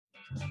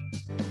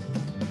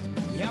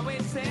You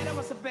always said I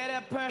was a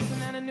better person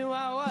than I knew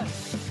I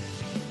was.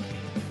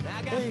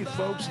 Hey,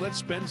 folks, let's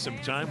spend some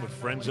time with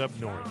friends up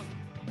north.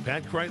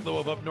 Pat Kreitlow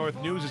of Up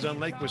North News is on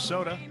Lake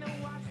Wissota.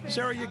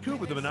 Sarah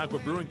Yakub of the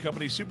Minocqua Brewing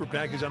Company Super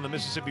PAC is on the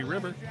Mississippi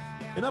River.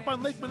 And up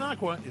on Lake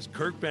Minocqua is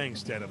Kirk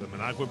Bangstad of the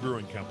Minocqua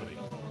Brewing Company.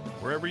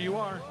 Wherever you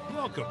are,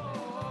 welcome.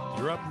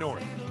 You're up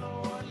north.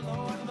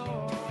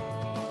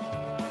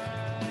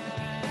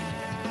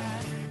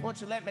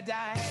 Won't you let me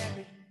die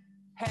happy,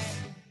 happy,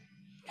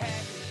 happy,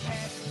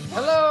 happy.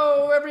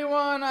 Hello,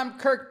 everyone. I'm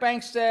Kirk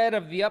Bangstad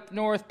of the Up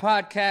North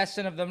podcast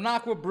and of the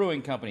Minocqua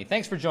Brewing Company.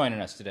 Thanks for joining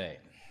us today.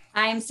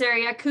 I'm Sarah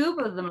Yakub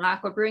of the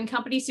Minocqua Brewing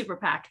Company Super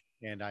PAC.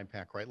 And I'm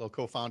Pat Kreitlow,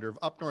 co-founder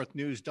of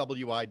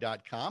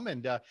UpNorthNewsWI.com.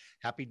 And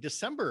happy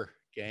December,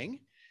 gang.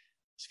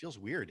 This feels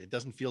weird. It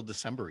doesn't feel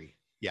December-y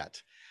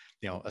yet.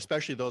 You know,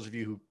 especially those of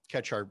you who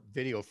catch our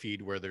video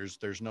feed where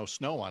there's no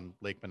snow on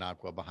Lake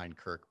Minocqua behind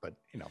Kirk, but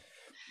you know,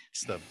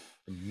 it's the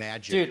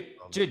magic.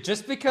 Dude,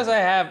 just because I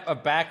have a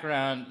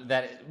background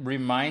that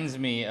reminds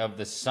me of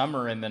the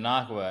summer in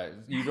Minocqua,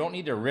 you don't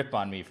need to rip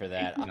on me for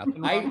that.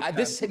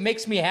 This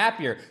makes me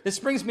happier. This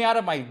brings me out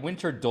of my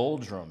winter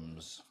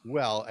doldrums.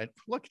 Well, and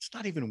look, it's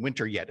not even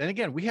winter yet. And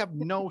again, we have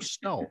no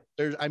snow.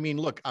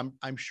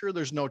 I'm sure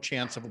there's no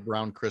chance of a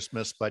brown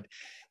Christmas, but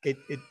it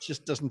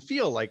just doesn't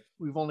feel like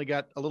we've only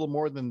got a little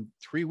more than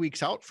 3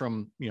 weeks out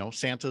from, you know,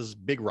 Santa's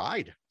big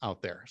ride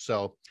out there.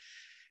 So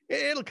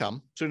it'll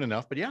come soon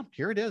enough. But yeah,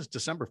 here it is,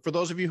 December. For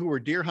those of you who were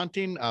deer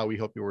hunting, we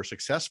hope you were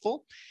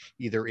successful,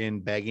 either in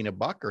bagging a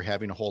buck or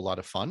having a whole lot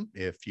of fun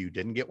if you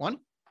didn't get one.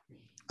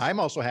 I'm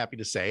also happy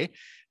to say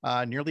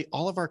nearly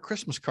all of our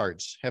Christmas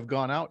cards have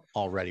gone out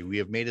already. We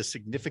have made a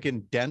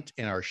significant dent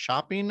in our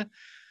shopping.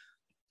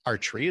 Our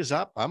tree is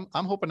up. I'm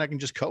hoping I can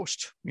just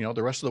coast, you know,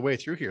 the rest of the way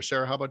through here.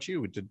 Sarah, how about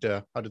you?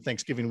 How did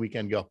Thanksgiving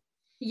weekend go?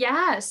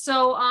 Yeah,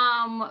 so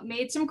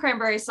made some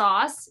cranberry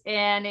sauce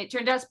and it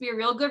turned out to be a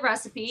real good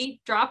recipe.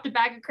 Dropped a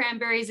bag of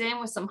cranberries in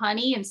with some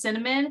honey and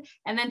cinnamon,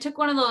 and then took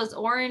one of those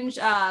orange,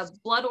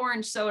 blood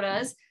orange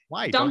sodas.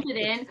 Why? Dumped it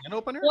in,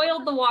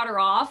 boiled the water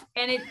off,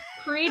 and it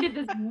created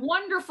this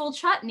wonderful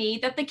chutney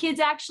that the kids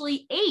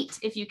actually ate,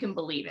 if you can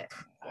believe it.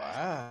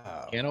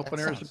 Wow. Can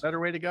opener is a better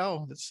way to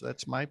go.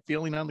 That's my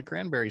feeling on the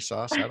cranberry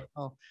sauce. I don't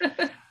know.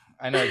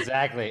 I know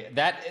exactly.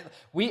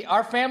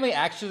 Our family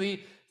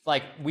actually,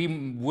 like,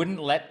 we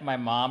wouldn't let my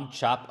mom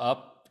chop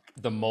up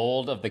the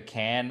mold of the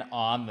can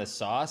on the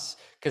sauce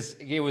because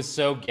it was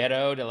so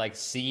ghetto to like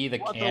see the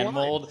can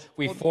mold.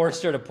 We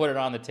forced her to put it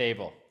on the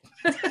table.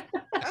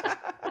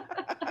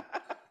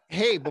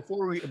 Hey,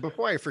 before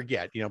I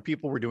forget, you know,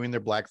 people were doing their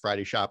Black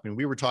Friday shopping.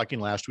 We were talking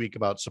last week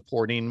about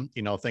supporting,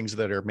 you know, things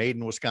that are made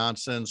in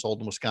Wisconsin, sold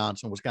in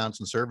Wisconsin,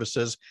 Wisconsin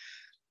services.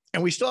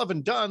 And we still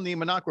haven't done the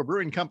Minocqua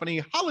Brewing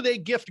Company holiday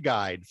gift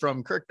guide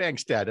from Kirk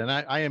Bangstad. And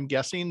I am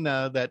guessing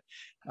that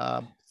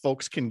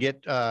folks can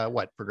get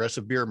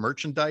Progressive Beer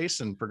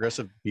merchandise and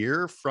Progressive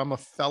Beer from a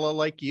fella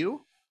like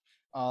you.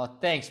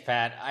 Thanks,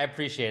 Pat. I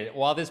appreciate it.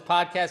 While this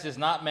podcast is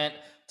not meant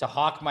to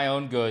hawk my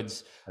own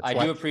goods, I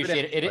do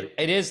appreciate it.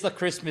 It is the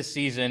Christmas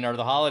season or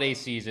the holiday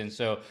season.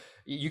 So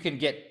you can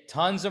get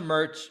tons of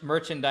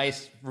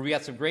merchandise. We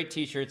got some great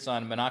t-shirts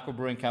on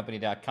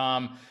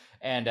MinocquaBrewingCompany.com.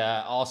 And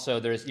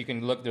also there's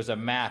a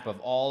map of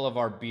all of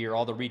our beer,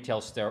 all the retail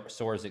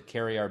stores that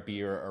carry our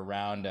beer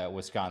around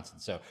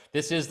Wisconsin. So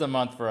this is the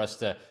month for us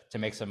to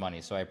make some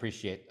money. So I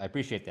appreciate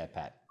that,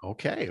 Pat.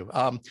 Okay.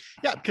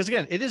 Yeah, because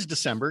again, it is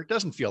December. It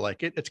doesn't feel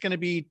like it. It's going to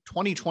be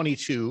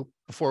 2022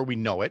 before we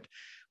know it,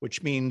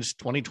 which means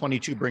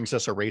 2022 brings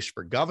us a race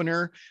for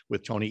governor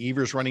with Tony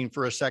Evers running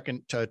for a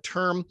second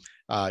term,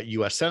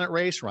 U.S. Senate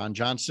race. Ron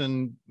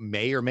Johnson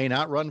may or may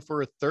not run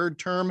for a third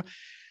term.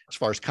 As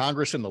far as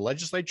Congress and the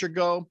legislature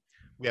go,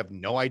 we have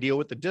no idea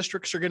what the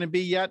districts are going to be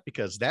yet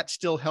because that's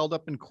still held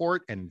up in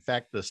court. And in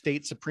fact, the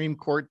state Supreme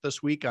Court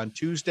this week on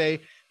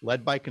Tuesday,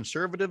 led by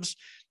conservatives,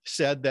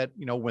 said that,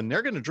 you know, when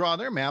they're going to draw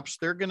their maps,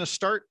 they're going to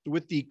start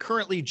with the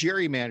currently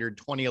gerrymandered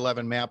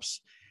 2011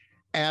 maps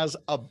as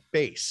a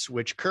base,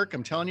 which, Kirk,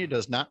 I'm telling you,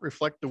 does not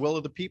reflect the will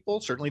of the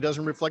people, certainly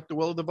doesn't reflect the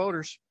will of the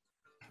voters.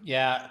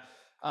 Yeah.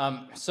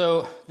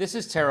 So this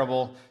is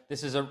terrible.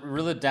 This is a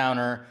really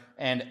downer.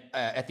 And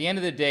at the end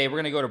of the day, we're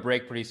going to go to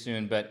break pretty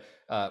soon. But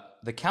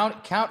the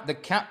count,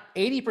 80%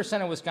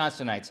 of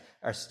Wisconsinites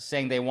are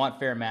saying they want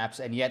fair maps,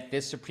 and yet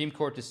this Supreme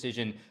Court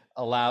decision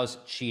allows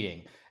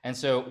cheating. And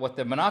so what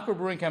the Minocqua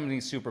Brewing Company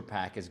Super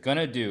PAC is going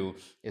to do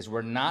is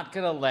we're not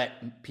going to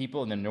let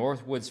people in the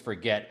Northwoods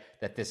forget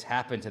that this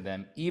happened to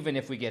them, even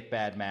if we get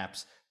bad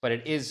maps. But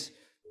it is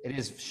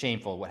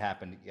shameful what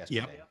happened yesterday.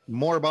 Yep.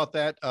 More about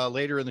that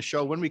later in the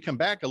show. When we come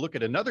back, a look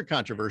at another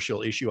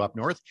controversial issue up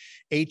north,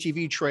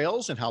 ATV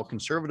trails and how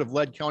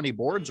conservative-led county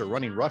boards are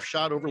running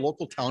roughshod over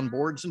local town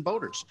boards and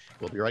voters.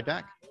 We'll be right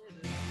back.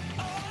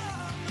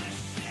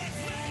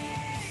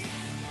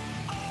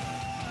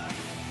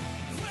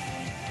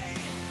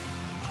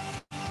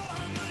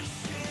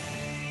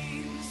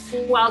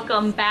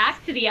 Welcome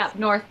back to the Up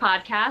North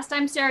podcast.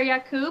 I'm Sarah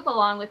Yakub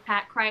along with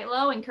Pat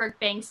Kreitlow and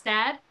Kirk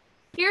Bangstad.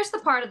 Here's the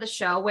part of the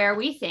show where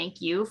we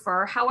thank you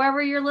for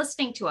however you're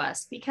listening to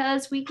us,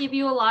 because we give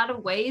you a lot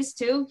of ways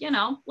to,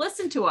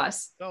 listen to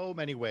us. So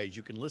many ways.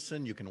 You can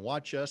listen, you can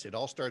watch us. It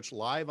all starts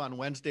live on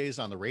Wednesdays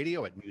on the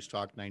radio at News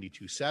Talk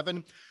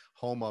 92.7,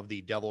 home of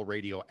the Devil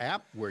Radio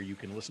app, where you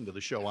can listen to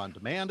the show on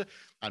demand.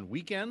 On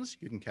weekends,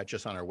 you can catch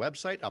us on our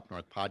website,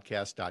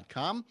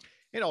 upnorthpodcast.com,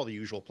 and all the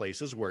usual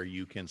places where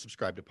you can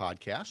subscribe to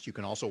podcasts. You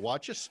can also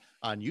watch us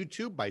on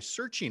YouTube by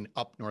searching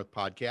Up North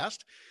Podcast.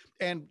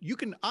 And you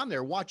can on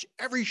there watch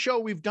every show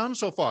we've done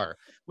so far,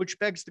 which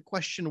begs the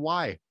question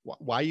why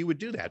you would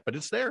do that. But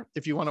it's there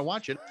if you want to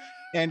watch it.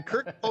 And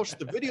Kirk posts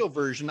the video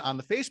version on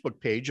the Facebook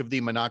page of the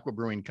Minocqua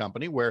Brewing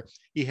Company, where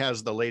he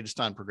has the latest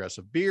on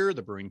progressive beer,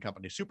 the Brewing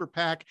Company Super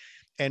PAC,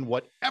 and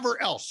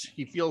whatever else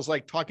he feels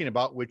like talking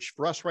about, which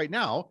for us right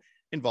now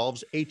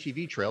involves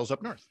ATV trails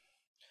up north.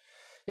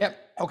 Yep.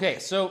 Okay.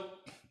 So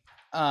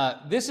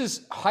this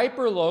is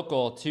hyper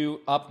local to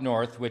up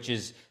north, which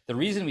is the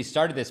reason we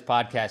started this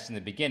podcast in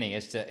the beginning,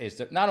 is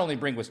to not only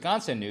bring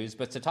Wisconsin news,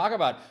 but to talk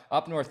about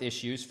up north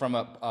issues from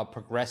a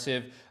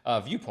progressive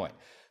viewpoint.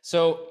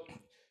 So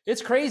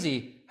it's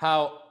crazy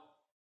how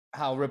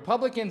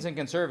Republicans and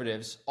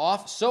conservatives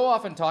so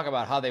often talk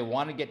about how they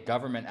want to get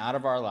government out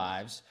of our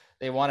lives.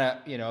 They want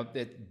to,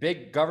 that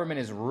big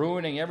government is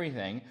ruining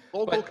everything.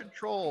 Local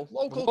control.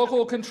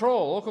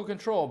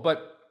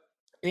 But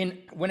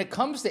when it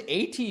comes to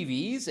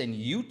ATVs and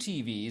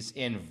UTVs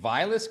in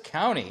Vilas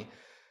County,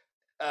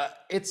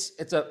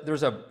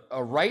 there's a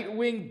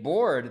right-wing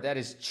board that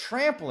is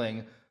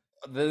trampling,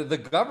 the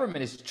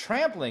government is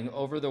trampling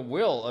over the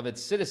will of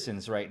its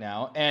citizens right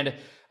now. And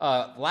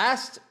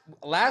last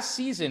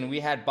season we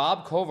had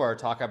Bob Kovar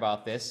talk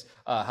about this,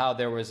 how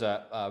there was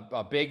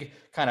a big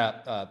kind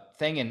of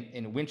thing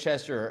in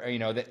Winchester,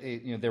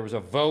 that there was a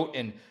vote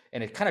and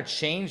it kind of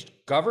changed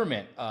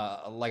government,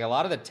 like a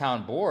lot of the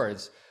town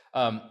boards.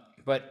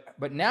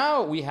 But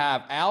now we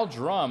have Al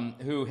Drum,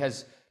 who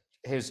as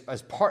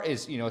part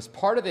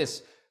of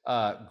this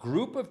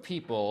group of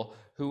people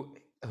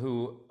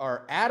who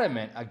are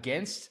adamant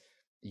against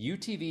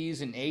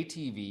UTVs and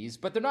ATVs,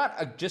 but they're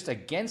not just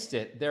against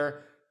it.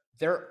 They're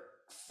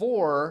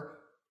for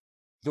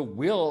the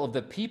will of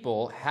the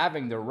people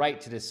having the right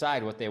to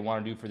decide what they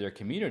want to do for their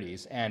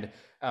communities. And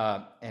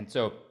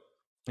so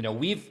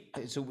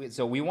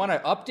we want to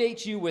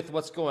update you with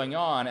what's going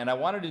on. And I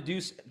wanted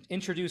to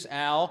introduce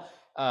Al.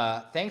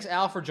 Thanks,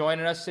 Al, for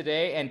joining us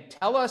today, and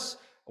tell us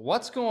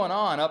what's going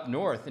on up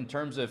north in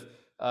terms of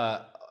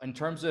the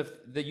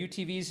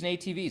UTVs and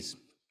ATVs.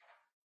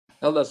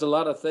 Well, there's a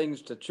lot of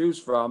things to choose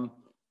from.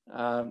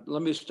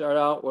 Let me start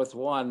out with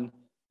one.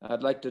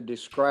 I'd like to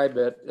describe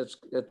it.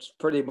 It's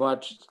pretty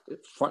much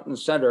front and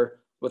center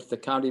with the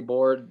county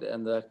board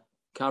and the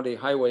county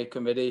highway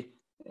committee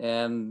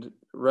and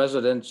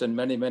residents in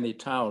many, many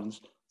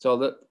towns. So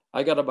that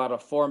I got about a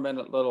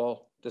 4-minute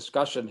little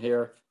discussion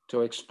here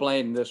to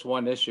explain this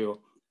one issue.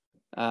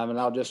 And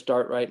I'll just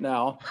start right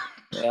now.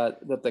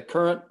 That the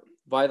current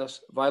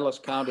Vilas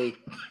County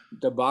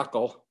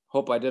debacle,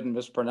 hope I didn't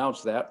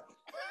mispronounce that,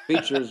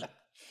 features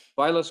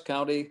Vilas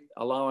County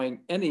allowing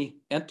any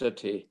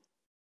entity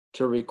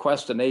to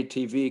request an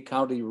ATV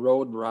county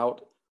road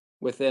route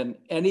within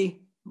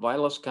any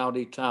Vilas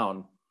County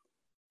town.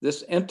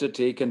 This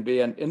entity can be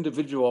an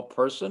individual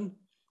person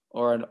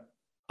or an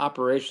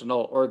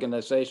operational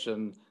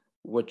organization,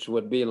 which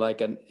would be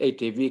like an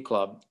ATV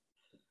club,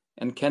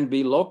 and can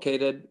be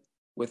located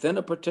within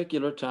a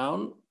particular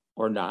town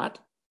or not,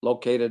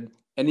 located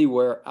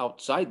anywhere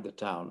outside the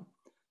town.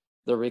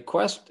 The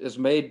request is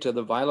made to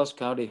the Vilas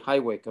County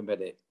Highway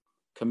Committee.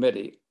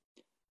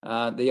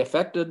 The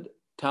affected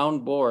town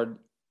board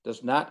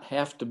does not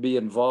have to be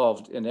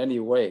involved in any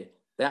way.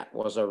 That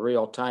was a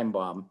real time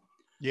bomb.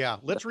 Yeah,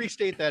 let's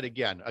restate that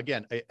again.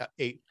 Again,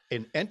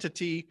 an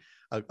entity,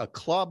 a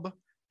club,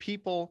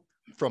 people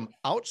from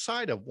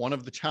outside of one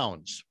of the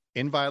towns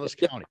in Vilas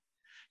County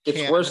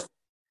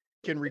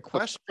can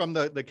request from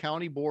the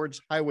county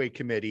board's highway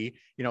committee,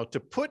 to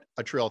put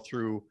a trail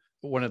through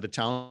one of the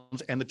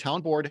towns, and the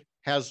town board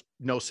has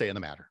no say in the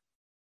matter.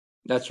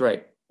 That's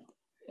right.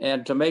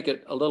 And to make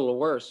it a little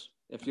worse,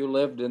 if you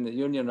lived in the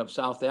Union of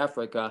South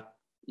Africa,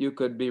 you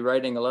could be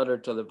writing a letter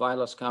to the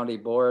Vilas County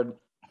board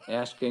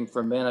asking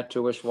for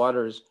Manitowish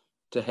Waters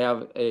to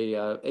have a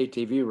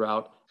ATV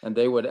route, and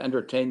they would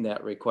entertain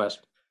that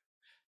request.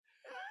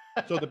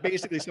 So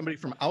basically somebody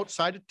from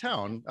outside of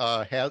town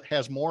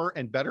has more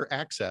and better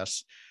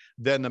access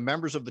than the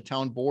members of the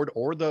town board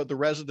or the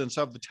residents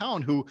of the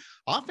town, who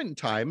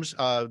oftentimes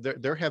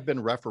there have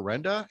been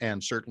referenda,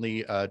 and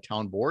certainly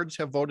town boards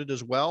have voted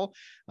as well,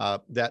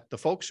 that the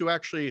folks who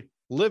actually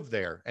live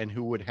there and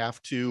who would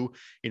have to,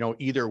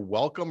 either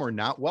welcome or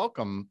not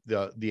welcome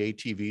the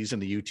ATVs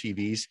and the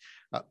UTVs,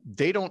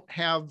 they don't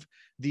have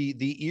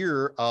the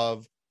ear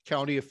of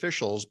county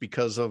officials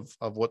because of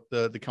what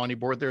the county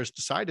board there has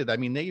decided. I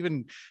mean, they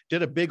even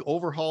did a big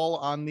overhaul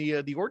on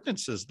the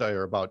ordinances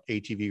there about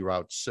ATV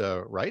routes,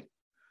 right?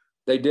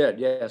 They did,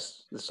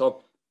 yes.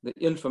 So the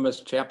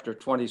infamous Chapter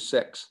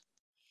 26.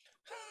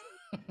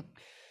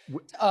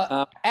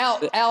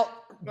 Al,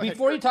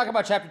 before you talk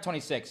about chapter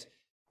 26,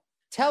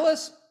 tell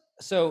us,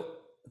 so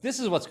this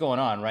is what's going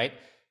on, right?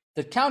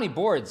 The county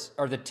boards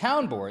or the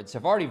town boards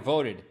have already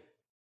voted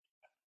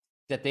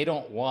that they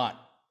don't want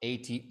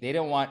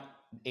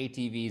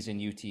ATVs and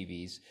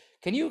UTVs.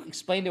 Can you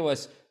explain to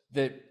us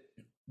the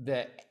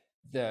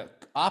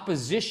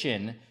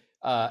opposition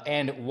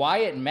and why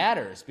it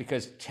matters?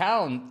 Because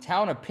town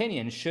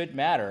opinion should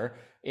matter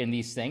in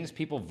these things.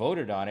 People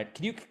voted on it.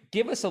 Can you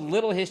give us a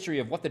little history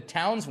of what the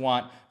towns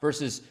want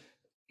versus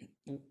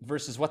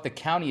what the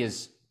county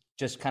is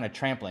just kind of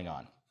trampling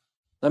on?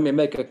 Let me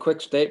make a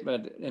quick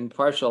statement in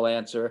partial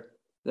answer.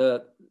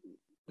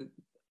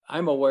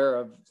 I'm aware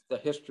of the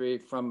history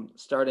from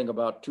starting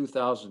about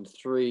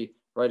 2003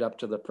 right up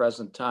to the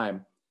present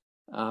time.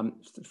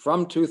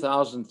 From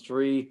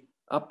 2003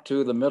 up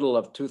to the middle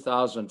of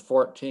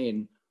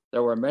 2014,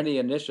 there were many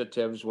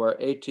initiatives where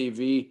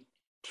ATV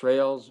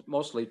trails,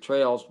 mostly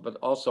trails, but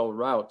also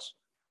routes,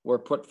 were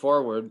put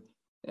forward.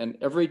 And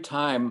every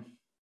time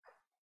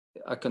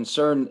a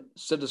concerned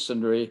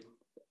citizenry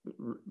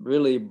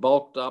really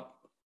bulked up,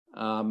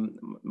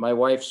 my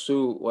wife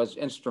Sue was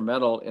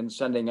instrumental in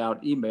sending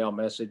out email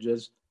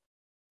messages.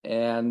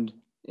 And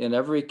in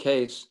every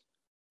case,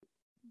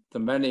 the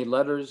many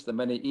letters, the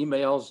many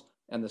emails,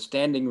 and the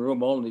standing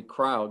room only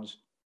crowds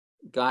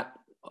got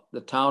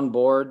the town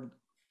board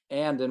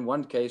and in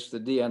one case the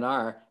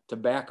DNR to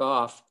back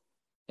off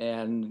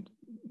and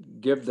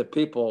give the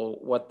people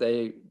what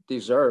they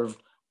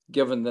deserved,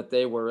 given that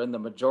they were in the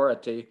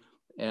majority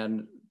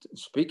and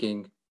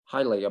speaking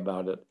highly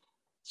about it.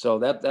 So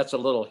that's a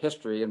little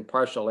history and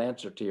partial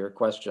answer to your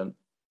question.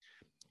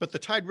 But the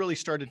tide really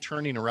started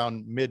turning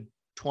around mid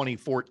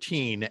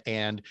 2014,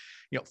 and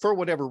for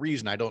whatever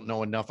reason, I don't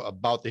know enough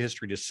about the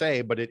history to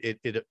say, but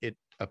it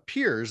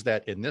appears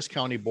that in this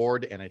county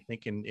board, and I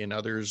think in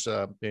others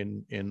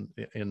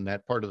in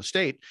that part of the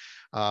state,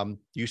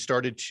 you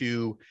started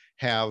to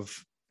have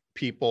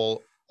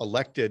people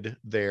elected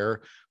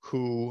there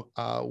who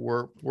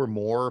were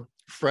more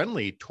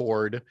friendly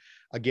toward,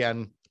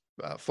 again,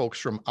 folks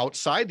from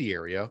outside the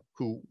area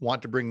who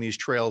want to bring these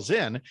trails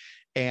in.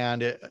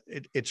 And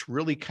it's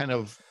really kind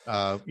of,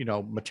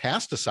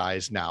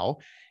 metastasized now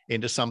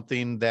into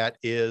something that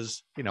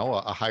is,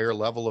 a higher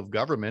level of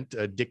government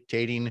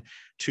dictating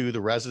to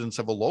the residents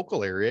of a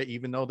local area,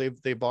 even though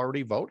they've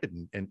already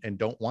voted and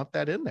don't want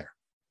that in there.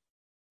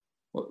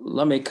 Well,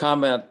 let me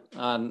comment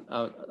on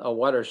a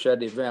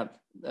watershed event.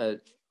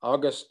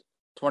 August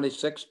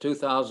 26,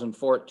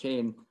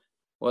 2014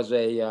 was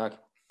a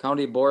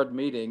county board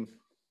meeting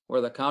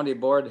where the county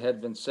board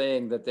had been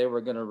saying that they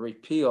were going to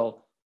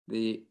repeal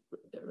the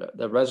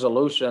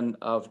resolution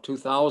of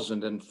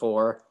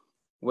 2004,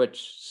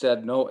 which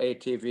said no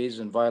ATVs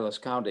in Vilas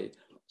County.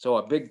 So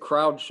a big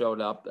crowd showed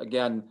up,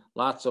 again,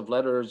 lots of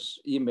letters,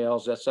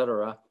 emails,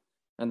 etc.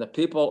 And the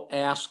people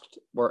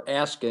were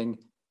asking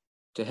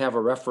to have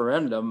a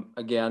referendum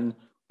again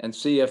and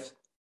see if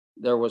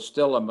there was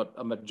still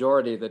a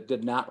majority that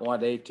did not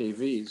want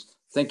ATVs,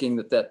 thinking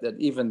that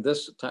even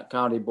this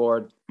county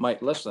board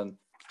might listen.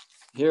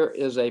 Here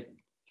is a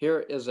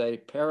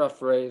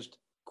paraphrased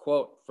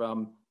quote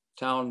from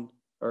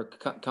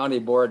county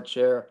board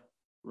chair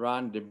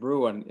Ron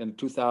DeBruin in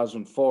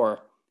 2004.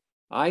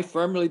 I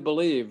firmly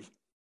believe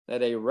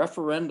that a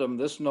referendum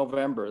this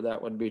November,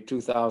 that would be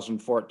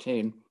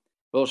 2014,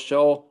 will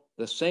show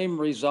the same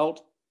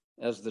result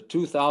as the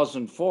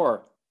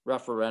 2004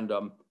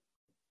 referendum,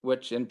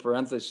 which in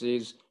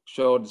parentheses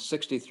showed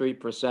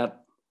 63%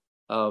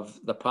 of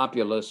the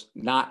populace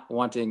not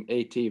wanting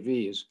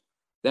ATVs.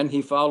 Then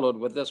he followed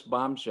with this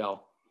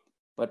bombshell: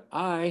 but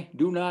I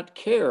do not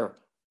care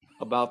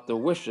about the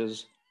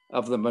wishes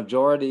of the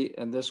majority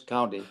in this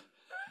county.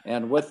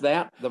 And with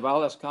that, the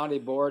Vilas County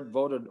Board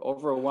voted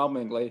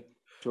overwhelmingly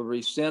to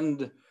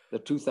rescind the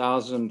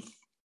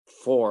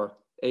 2004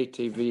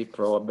 ATV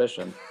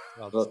prohibition.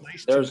 Well, So it's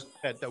nice there's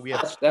that we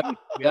have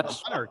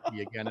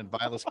monarchy again in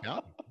Vilas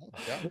County.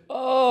 Yeah.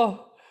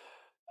 Oh,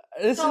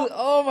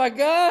 oh my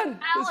God.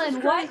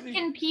 Alan, what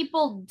can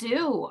people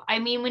do? I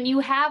mean, when you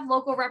have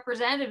local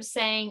representatives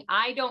saying,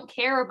 I don't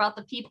care about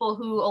the people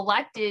who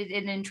elected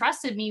and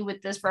entrusted me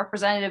with this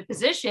representative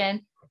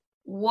position,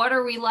 what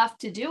are we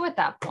left to do at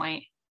that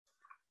point?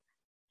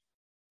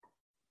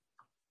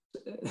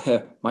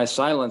 My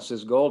silence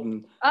is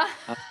golden.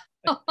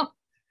 No,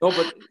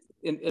 but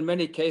in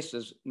many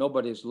cases,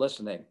 nobody's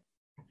listening.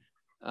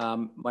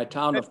 My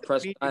town of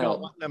Presque Isle. You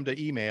don't want them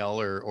to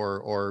email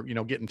or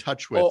get in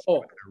touch with.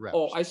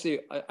 I see.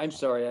 I'm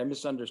sorry, I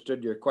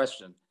misunderstood your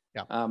question.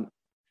 Yeah.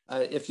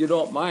 If you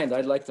don't mind,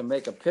 I'd like to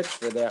make a pitch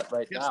for that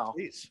right now.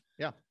 Please.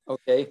 Yeah.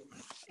 Okay.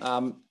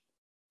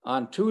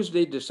 On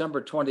Tuesday,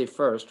 December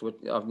 21st, with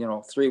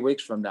 3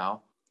 weeks from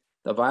now,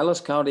 the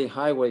Vilas County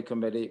Highway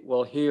Committee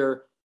will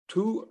hear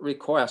 2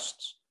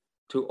 requests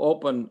to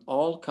open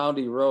all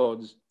county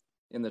roads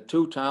in the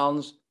 2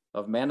 towns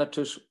of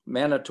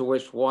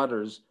Manitowish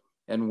Waters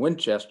and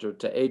Winchester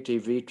to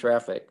ATV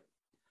traffic.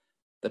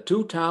 The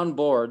 2 town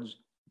boards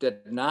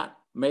did not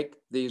make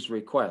these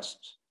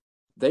requests.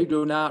 They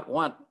do not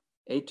want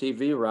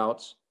ATV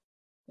routes,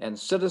 and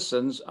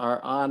citizens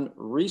are on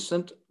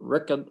recent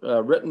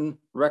written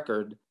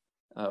record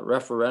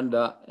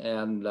referenda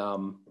and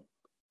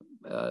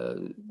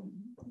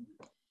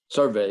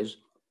surveys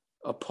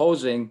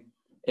opposing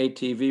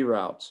ATV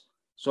routes.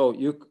 So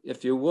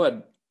if you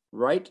would,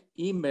 write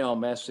email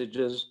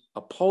messages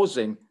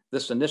opposing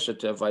this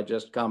initiative I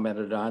just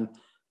commented on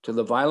to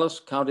the Vilas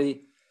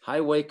County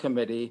Highway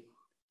Committee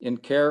in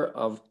care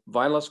of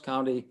Vilas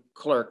County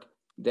Clerk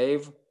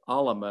Dave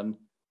Alleman.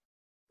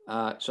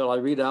 Shall I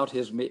read out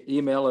his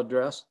email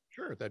address?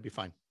 Sure, that'd be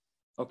fine.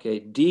 Okay,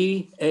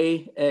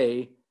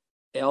 DAALL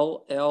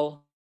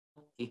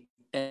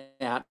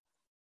at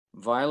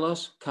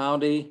Vilas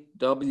County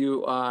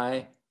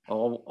WI,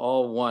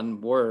 all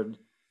one word,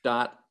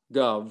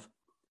 .gov,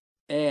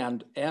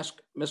 and ask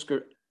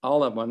Mr.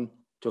 Alleman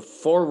to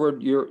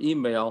forward your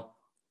email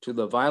to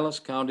the Vilas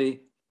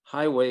County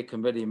Highway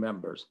Committee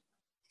members.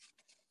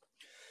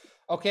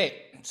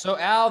 Okay, so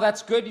Al,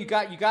 that's good. You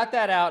got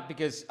that out,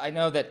 because I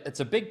know that it's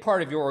a big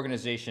part of your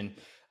organization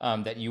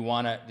that you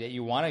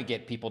wanna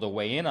get people to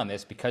weigh in on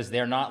this, because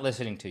they're not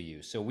listening to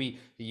you. So we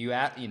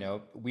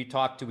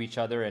talk to each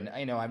other, and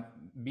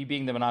me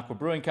being the Minocqua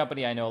Brewing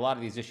Company, I know a lot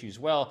of these issues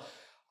well.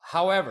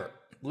 However,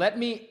 let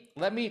me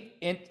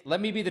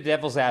be the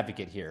devil's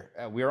advocate here.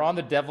 We're on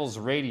the Devil's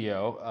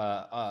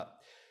Radio.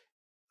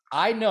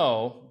 I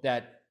know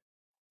that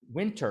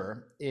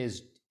winter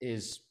is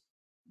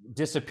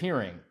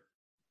disappearing,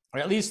 or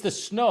at least the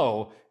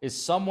snow is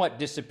somewhat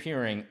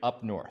disappearing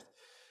up north,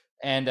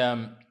 and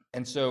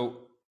so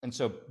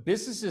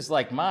businesses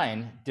like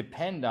mine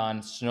depend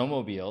on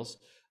snowmobiles.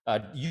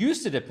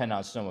 Used to depend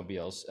on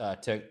snowmobiles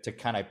to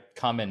kind of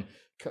come and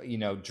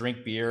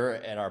drink beer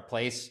at our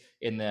place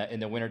in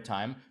the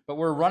wintertime, but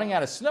we're running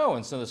out of snow,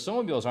 and so the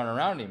snowmobiles aren't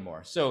around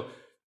anymore. So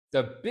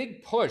the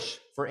big push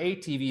for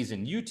ATVs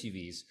and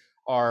UTVs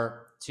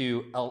are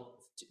to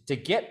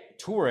get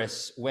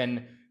tourists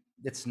when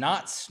it's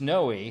not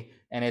snowy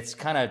and it's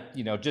kind of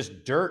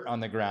just dirt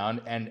on the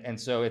ground, and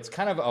so it's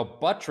kind of a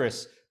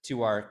buttress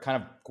to our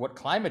kind of what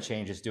climate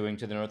change is doing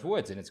to the North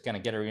Woods, and it's going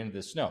to get her into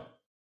the snow.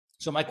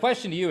 So my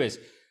question to you is,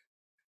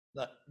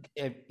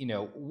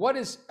 what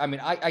is,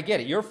 I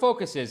get it. Your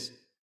focus is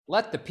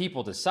let the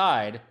people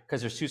decide,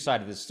 because there's two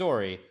sides of this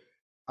story.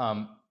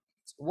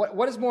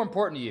 What is more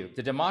important to you,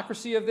 the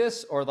democracy of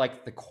this, or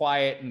like the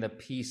quiet and the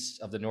peace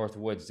of the North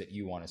Woods that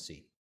you want to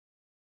see?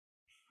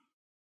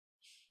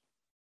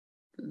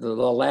 The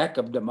lack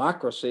of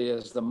democracy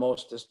is the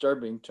most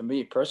disturbing to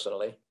me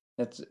personally.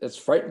 It's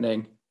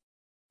frightening.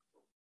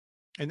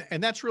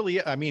 And that's really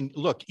it. I mean,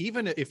 look,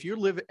 even if you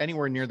live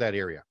anywhere near that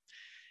area,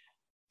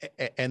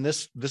 and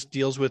this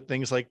deals with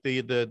things like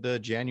the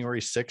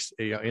January 6th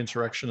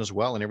insurrection as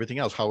well, and everything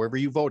else, however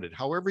you voted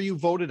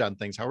on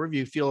things, however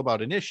you feel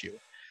about an issue,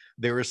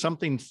 there is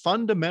something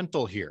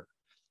fundamental here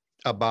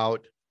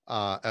about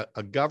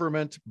a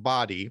government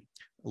body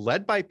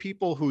led by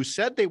people who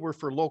said they were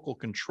for local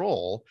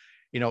control,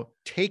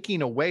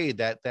 taking away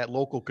that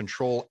local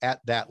control at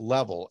that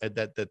level, and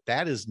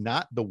that is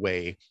not the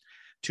way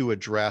to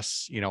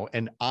address,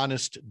 an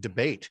honest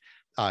debate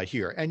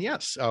here. And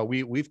yes,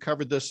 we've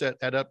covered this at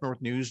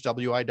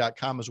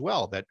upnorthnewswi.com as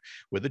well, that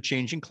with a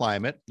changing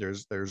climate,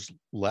 there's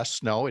less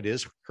snow. It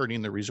is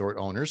hurting the resort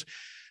owners.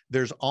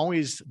 There's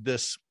always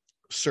this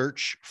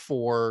search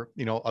for,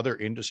 other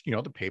industry,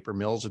 the paper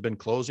mills have been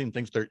closing,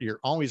 things that you're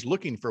always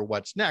looking for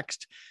what's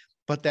next.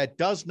 But that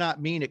does not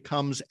mean it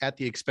comes at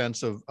the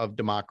expense of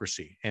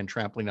democracy and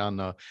trampling on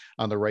the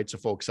rights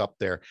of folks up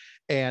there.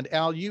 And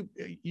Al, you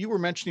were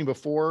mentioning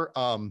before,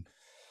 and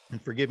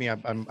forgive me,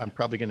 I'm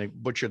probably going to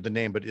butcher the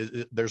name, but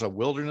there's a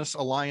Wilderness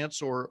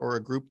Alliance or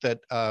a group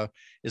that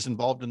is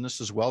involved in this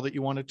as well that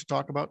you wanted to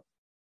talk about?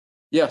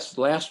 Yes,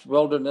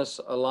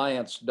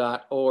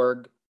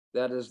 lastwildernessalliance.org.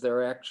 That is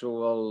their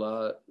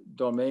actual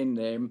domain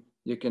name.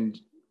 You can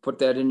put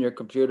that in your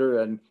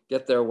computer and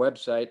get their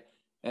website.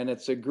 And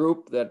it's a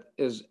group that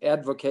is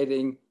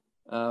advocating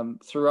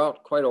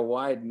throughout quite a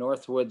wide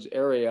Northwoods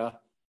area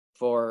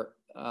for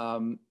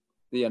the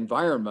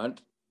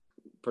environment,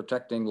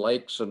 protecting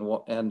lakes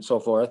and so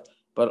forth,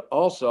 but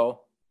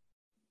also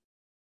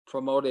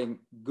promoting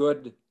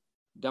good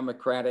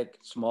democratic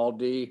small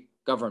d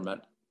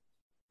government,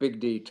 big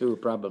D too,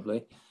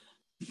 probably.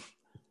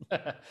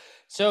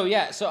 So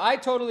I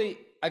totally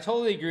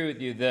agree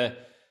with you.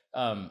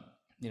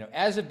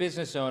 As a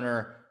business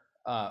owner,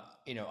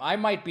 I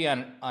might be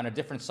on a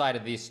different side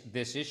of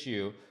this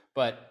issue,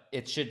 but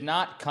it should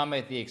not come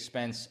at the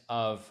expense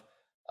of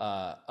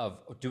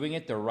doing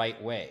it the right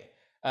way.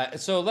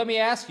 So let me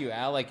ask you,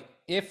 Al, like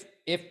if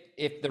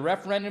the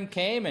referendum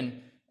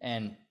came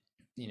and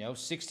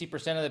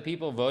 60% of the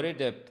people voted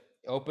to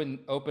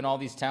open all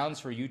these towns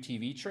for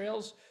UTV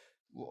trails,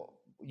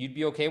 you'd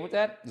be okay with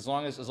that as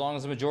long as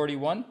the majority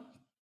won?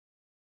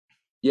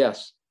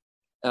 Yes.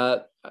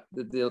 The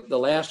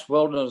last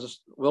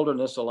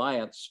Wilderness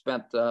Alliance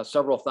spent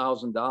several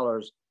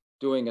 $1,000s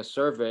doing a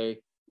survey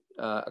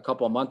a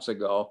couple of months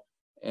ago,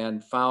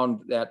 and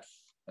found that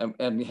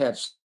and had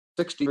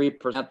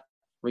 63%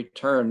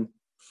 return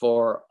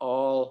for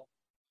all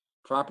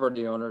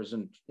property owners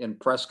in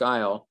Presque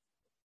Isle.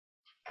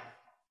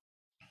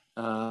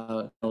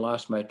 I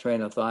lost my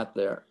train of thought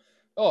there.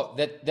 Oh,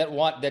 that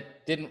wanted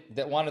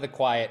the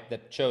quiet,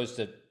 that chose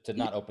to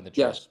not open the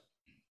doors.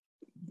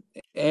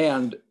 Yes.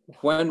 And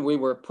when we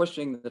were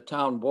pushing the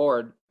town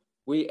board,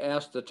 we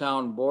asked the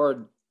town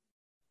board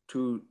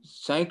to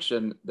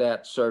sanction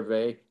that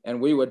survey, and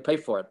we would pay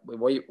for it.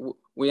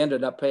 We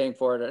ended up paying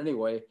for it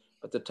anyway,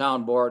 but the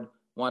town board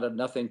wanted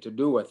nothing to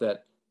do with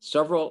it.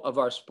 Several of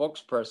our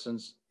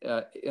spokespersons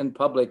in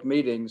public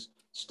meetings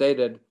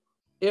stated,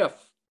 if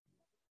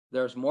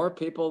there's more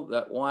people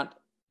that want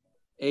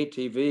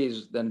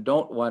ATVs than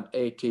don't want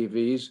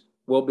ATVs,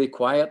 we'll be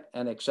quiet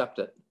and accept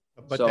it.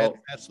 But so,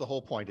 that's the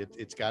whole point.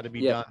 It's got to be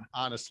yeah, done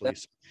honestly.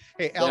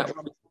 Hey, Al,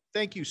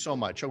 thank you so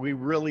much. We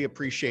really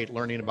appreciate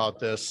learning about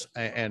this,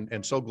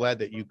 and so glad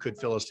that you could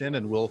fill us in,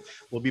 and we'll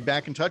be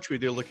back in touch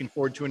with you. Looking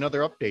forward to another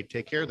update.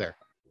 Take care there.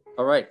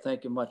 All right.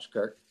 Thank you much,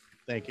 Kirk.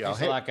 Thank you.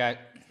 Thanks a lot, guy.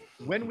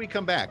 When we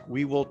come back,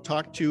 we will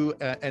talk to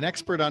an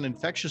expert on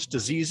infectious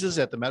diseases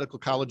at the Medical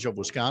College of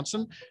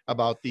Wisconsin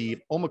about the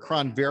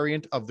Omicron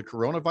variant of the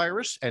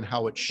coronavirus and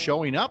how it's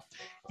showing up,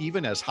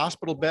 even as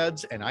hospital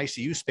beds and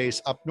ICU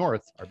space up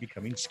north are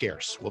becoming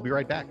scarce. We'll be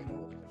right back.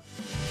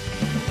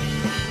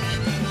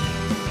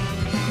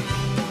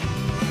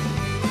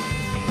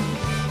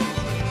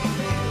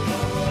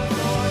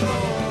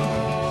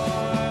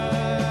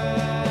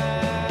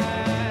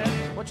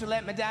 Won't you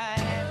let me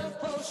die?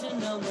 Potion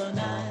number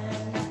 9.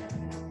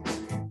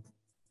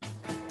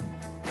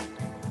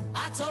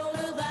 I told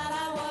her that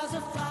I was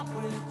a flop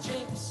with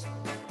chicks.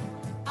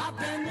 I've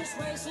been this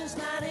way since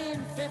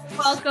 1950.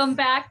 Welcome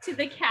back to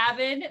the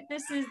cabin.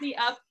 This is the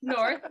Up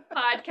North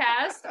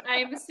podcast.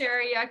 I'm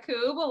Sarah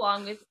Yakub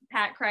along with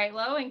Pat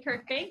Kreitlow and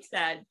Kirk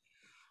Bankstead.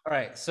 All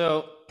right,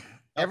 so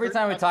every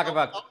time we talk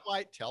about,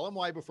 tell them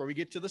why before we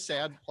get to the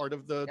sad part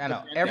of the. I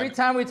know. Every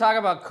time we talk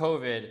about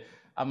COVID,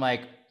 I'm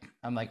like,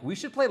 we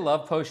should play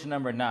Love Potion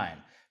number 9,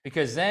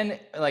 because then,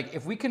 like,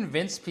 if we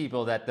convince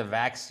people that the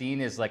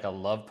vaccine is like a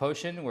love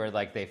potion where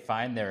like they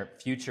find their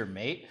future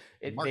mate,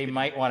 they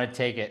might want to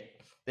take it.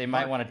 They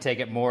might want to take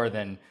it more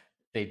than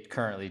they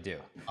currently do.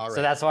 All right.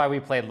 So that's why we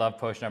played Love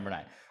Potion number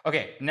 9.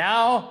 Okay,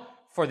 now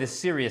for the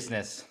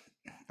seriousness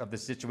of the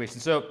situation.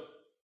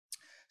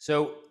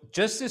 So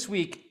just this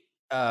week,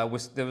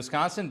 was the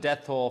Wisconsin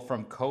death toll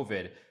from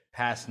COVID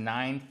passed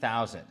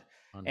 9,000,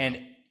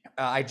 and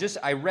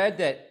I read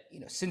that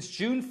since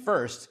June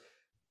 1st,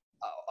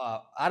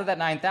 out of that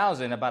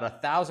 9,000, about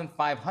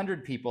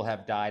 1,500 people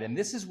have died, and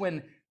this is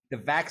when the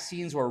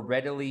vaccines were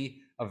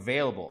readily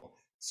available.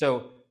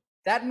 So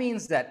that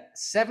means that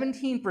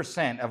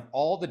 17% of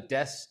all the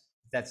deaths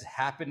that's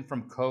happened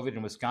from COVID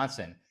in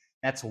Wisconsin,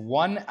 that's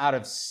 1 out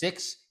of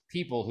 6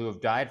 people who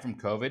have died from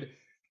COVID,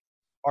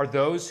 are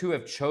those who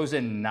have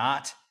chosen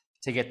not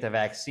to get the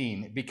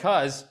vaccine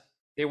because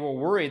they were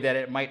worried that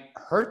it might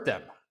hurt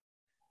them.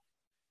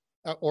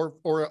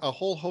 Or a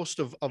whole host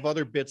of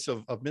other bits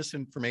of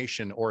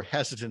misinformation or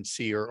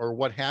hesitancy or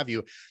what have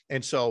you.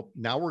 And so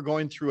now we're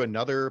going through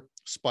another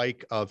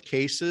spike of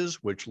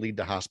cases, which lead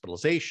to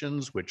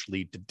hospitalizations, which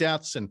lead to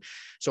deaths. And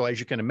so, as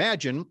you can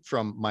imagine,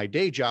 from my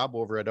day job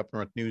over at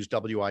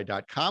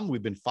upnorthnewswi.com,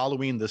 we've been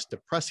following this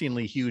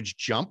depressingly huge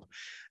jump.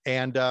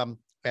 And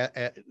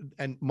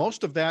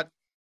most of that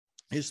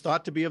is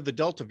thought to be of the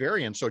Delta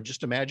variant. So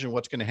just imagine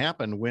what's going to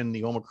happen when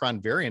the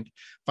Omicron variant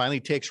finally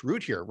takes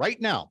root here.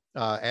 Right now,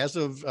 as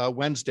of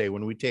Wednesday,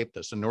 when we tape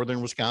this in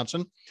northern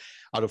Wisconsin,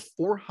 out of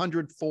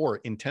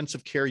 404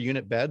 intensive care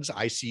unit beds,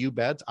 ICU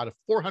beds, out of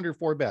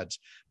 404 beds,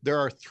 there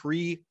are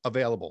 3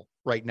 available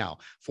right now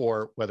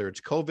for whether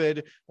it's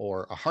COVID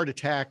or a heart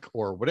attack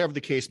or whatever the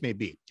case may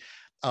be.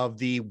 Of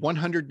the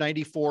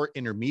 194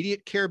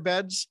 intermediate care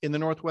beds in the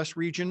Northwest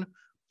region,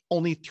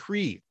 only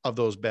 3 of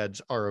those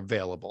beds are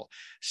available.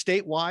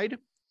 Statewide,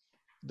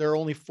 there are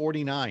only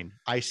 49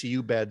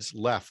 ICU beds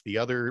left. The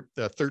other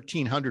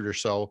 1,300 or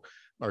so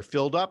are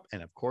filled up.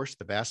 And of course,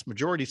 the vast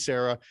majority,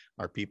 Sarah,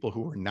 are people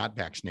who are not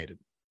vaccinated.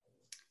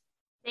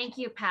 Thank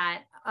you,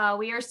 Pat.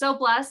 We are so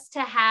blessed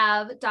to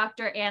have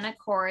Dr. Anna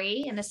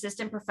Corey, an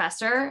assistant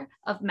professor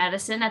of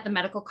medicine at the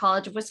Medical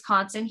College of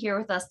Wisconsin, here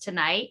with us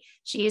tonight.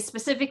 She is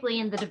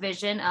specifically in the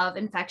division of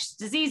infectious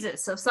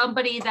diseases, so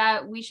somebody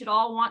that we should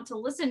all want to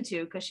listen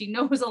to because she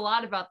knows a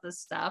lot about this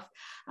stuff.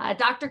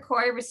 Dr.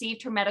 Corey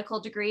received her medical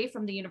degree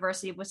from the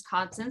University of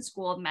Wisconsin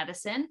School of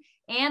Medicine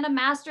and a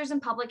master's in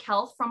public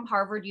health from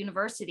Harvard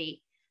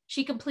University.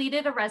 She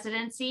completed a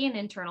residency in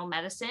internal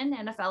medicine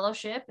and a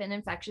fellowship in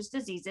infectious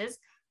diseases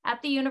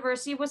at the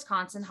University of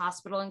Wisconsin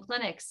Hospital and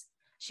Clinics.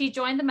 She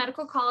joined the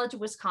Medical College of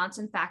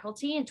Wisconsin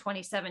faculty in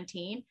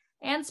 2017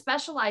 and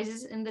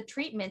specializes in the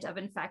treatment of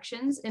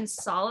infections in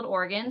solid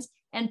organs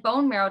and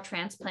bone marrow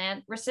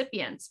transplant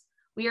recipients.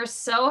 We are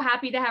so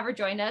happy to have her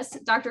join us.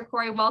 Dr.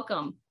 Corey,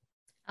 welcome.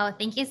 Oh,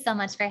 thank you so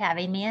much for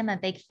having me. I'm a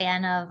big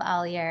fan of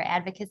all your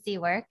advocacy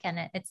work,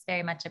 and it's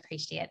very much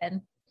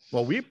appreciated.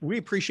 Well, we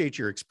appreciate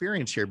your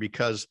experience here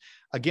because,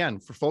 again,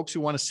 for folks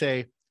who want to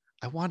say,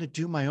 I want to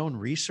do my own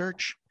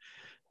research,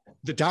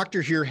 The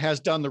doctor here has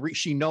done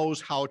she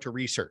knows how to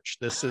research.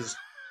 This is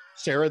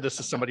Sarah. This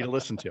is somebody to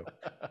listen to.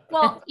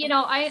 Well,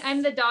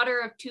 I'm the daughter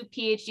of 2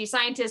 PhD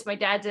scientists. My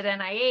dad's at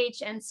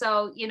NIH. And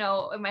so,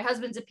 my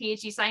husband's a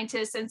PhD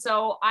scientist. And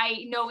so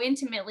I know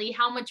intimately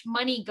how much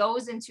money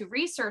goes into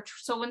research.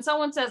 So when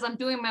someone says I'm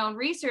doing my own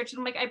research,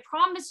 I'm like, I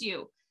promise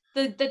you,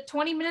 the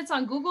 20 minutes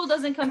on Google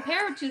doesn't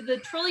compare to the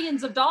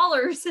trillions of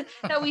dollars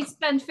that we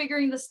spend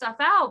figuring this stuff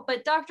out.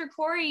 But Dr.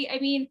 Corey,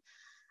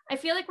 I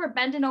feel like we're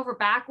bending over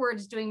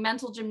backwards doing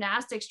mental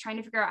gymnastics, trying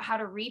to figure out how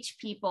to reach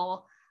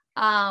people.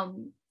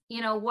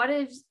 What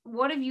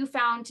have you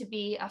found to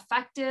be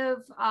effective?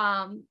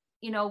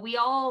 We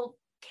all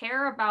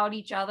care about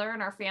each other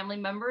and our family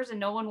members, and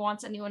no one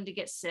wants anyone to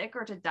get sick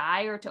or to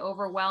die or to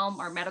overwhelm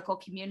our medical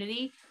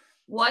community.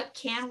 What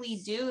can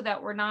we do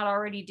that we're not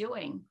already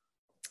doing?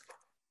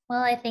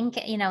 Well, I think,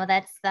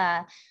 that's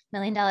the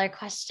million-dollar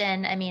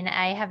question. I mean,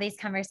 I have these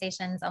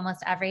conversations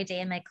almost every day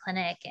in my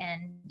clinic,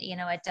 and,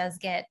 it does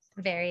get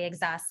very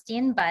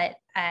exhausting, but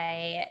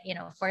I,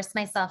 force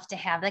myself to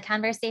have the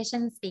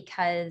conversations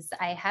because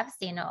I have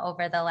seen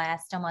over the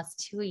last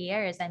almost 2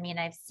 years,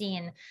 I've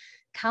seen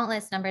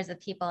countless numbers of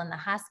people in the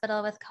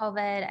hospital with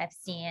COVID. I've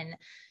seen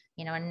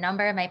a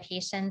number of my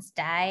patients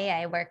die.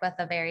 I work with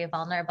a very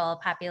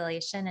vulnerable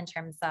population in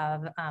terms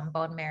of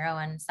bone marrow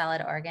and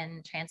solid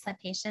organ transplant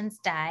patients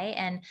die.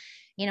 And,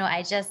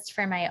 I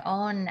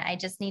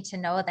just need to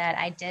know that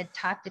I did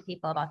talk to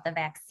people about the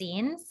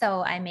vaccine.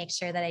 So I make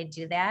sure that I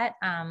do that.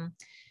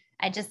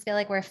 I just feel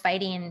like we're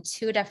fighting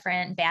 2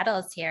 different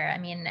battles here.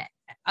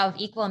 Of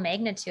equal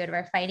magnitude.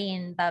 We're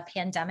fighting the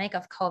pandemic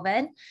of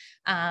COVID,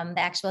 the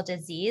actual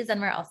disease, and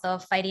we're also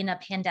fighting a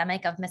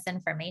pandemic of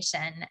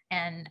misinformation.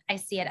 And I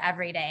see it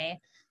every day.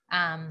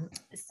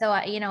 So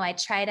I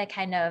try to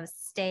kind of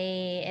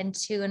stay in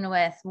tune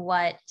with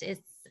what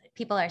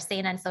people are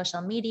saying on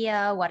social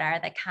media, what are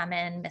the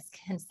common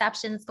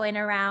misconceptions going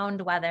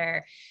around,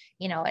 whether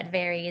it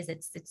varies.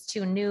 It's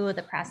too new.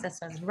 The process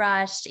was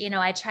rushed.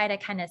 I try to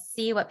kind of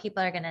see what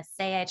people are going to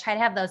say. I try to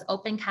have those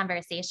open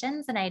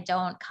conversations, and I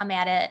don't come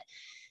at it,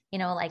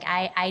 like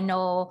I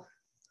know,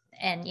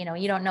 and,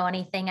 you don't know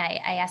anything. I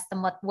ask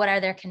them what are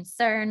their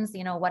concerns?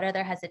 What are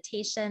their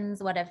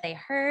hesitations? What have they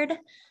heard?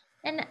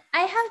 And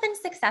I have been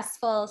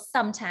successful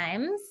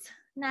sometimes,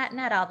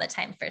 not all the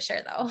time for sure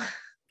though.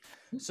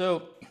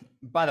 So,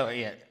 by the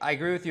way, yeah, I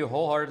agree with you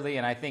wholeheartedly.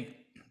 And I think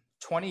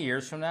 20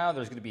 years from now,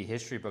 there's going to be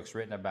history books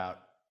written about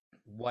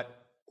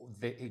what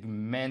the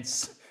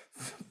immense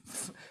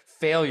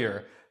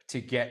failure to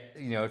get,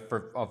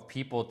 of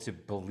people to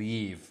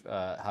believe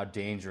how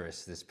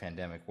dangerous this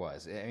pandemic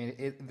was.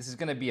 This is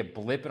going to be a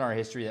blip in our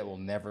history that will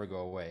never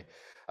go away.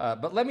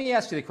 But let me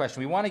ask you the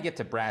question. We want to get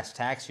to brass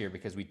tacks here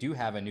because we do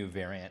have a new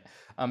variant.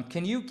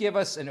 Can you give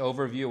us an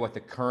overview of what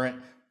the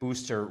current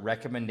booster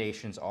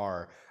recommendations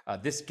are?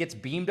 This gets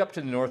beamed up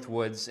to the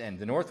Northwoods, and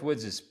the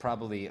Northwoods is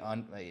probably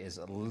is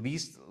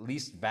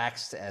least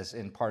vaxxed as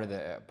in part of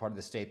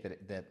the state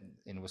that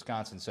in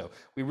Wisconsin. So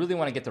we really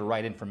want to get the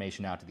right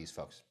information out to these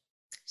folks.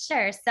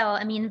 Sure. So,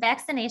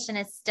 vaccination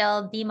is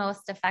still the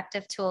most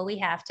effective tool we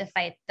have to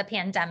fight the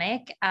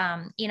pandemic.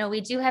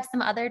 We do have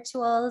some other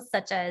tools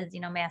such as,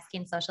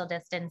 masking, social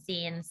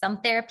distancing, some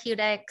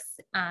therapeutics,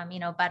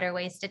 better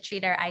ways to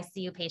treat our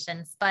ICU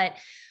patients, but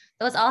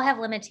those all have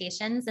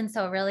limitations. And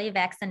so really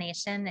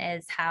vaccination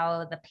is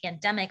how the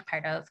pandemic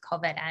part of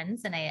COVID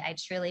ends. And I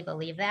truly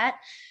believe that.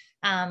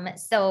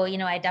 So,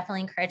 I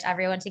definitely encourage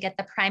everyone to get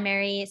the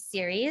primary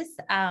series.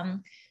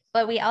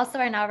 But we also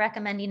are now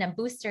recommending a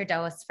booster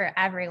dose for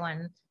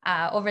everyone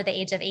over the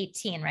age of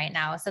 18 right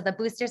now. So the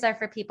boosters are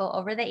for people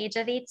over the age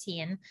of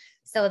 18.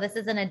 So this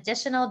is an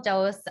additional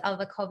dose of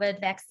a COVID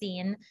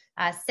vaccine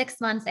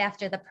 6 months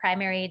after the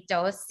primary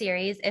dose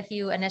series if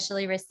you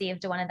initially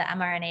received one of the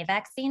mRNA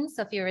vaccines.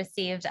 So if you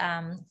received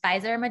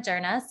Pfizer or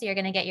Moderna, so you're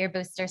going to get your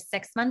booster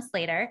 6 months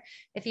later.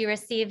 If you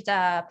received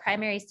a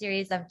primary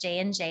series of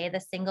J&J, the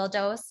single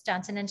dose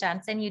Johnson &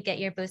 Johnson, you get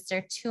your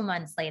booster 2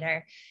 months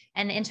later.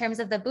 And in terms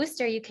of the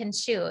booster, you can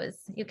choose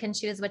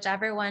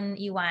whichever one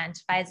you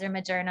want, Pfizer,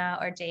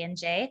 Moderna, or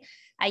J&J.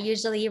 I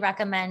usually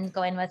recommend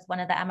going with one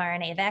of the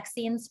mRNA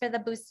vaccines for the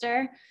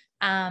booster.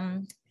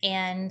 I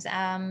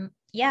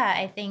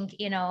think,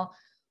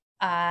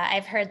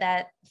 I've heard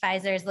that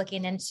Pfizer is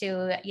looking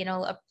into,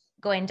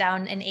 going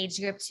down an age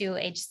group to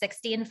age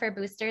 16 for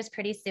boosters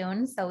pretty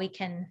soon. So we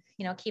can,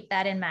 keep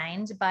that in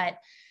mind. But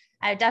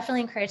I would definitely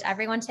encourage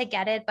everyone to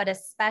get it, but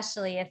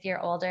especially if you're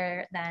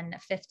older than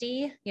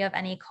 50, you have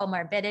any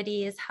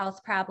comorbidities,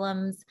 health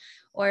problems,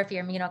 or if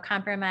you're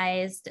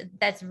immunocompromised,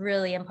 that's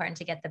really important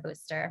to get the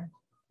booster.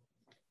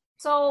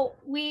 So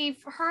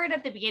we've heard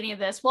at the beginning of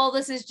this, well,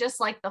 this is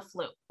just like the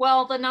flu.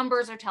 Well, the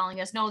numbers are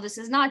telling us, no, this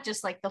is not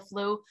just like the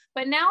flu.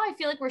 But now I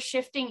feel like we're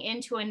shifting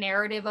into a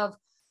narrative of,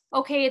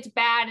 okay, it's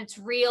bad, it's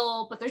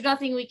real, but there's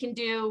nothing we can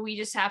do. We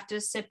just have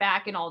to sit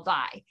back and all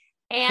die.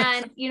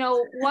 And,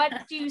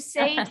 what do you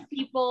say to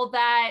people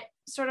that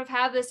sort of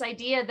have this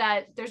idea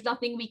that there's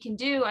nothing we can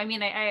do?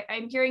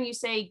 I'm hearing you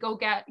say, go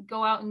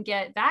out and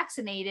get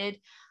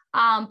vaccinated.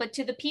 But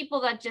to the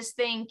people that just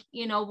think,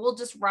 we'll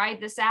just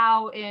ride this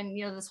out and,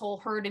 this whole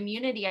herd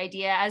immunity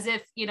idea, as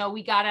if,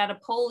 we got out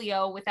of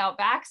polio without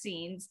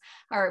vaccines,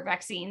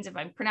 if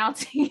I'm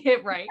pronouncing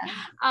it right.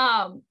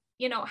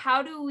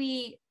 How do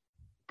we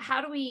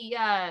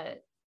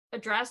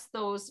address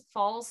those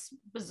false,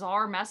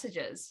 bizarre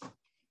messages?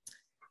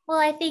 Well,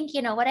 I think,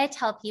 what I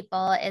tell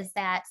people is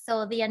that,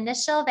 so the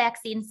initial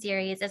vaccine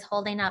series is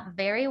holding up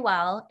very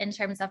well in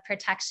terms of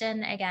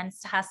protection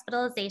against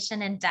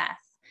hospitalization and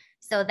death.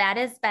 So that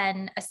has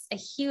been a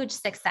huge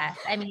success.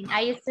 I mean,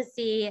 I used to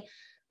see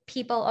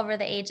people over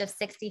the age of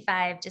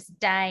 65 just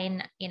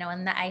dying, in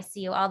the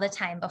ICU all the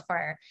time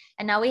before.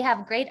 And now we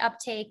have great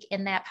uptake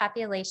in that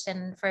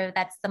population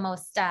that's the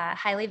most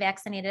highly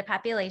vaccinated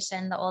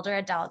population, the older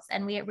adults.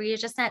 And we're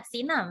just not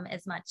seeing them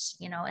as much,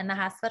 in the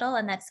hospital,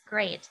 and that's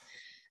great.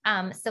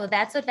 So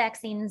that's what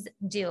vaccines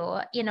do.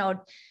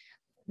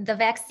 The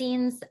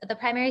vaccines, the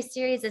primary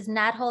series is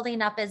not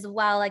holding up as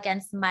well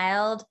against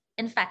mild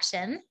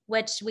infection,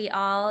 which we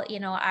all,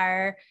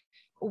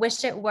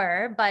 wish it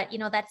were, but,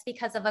 that's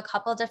because of a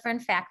couple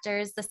different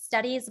factors. The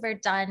studies were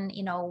done,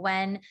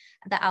 when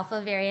the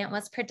Alpha variant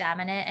was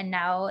predominant, and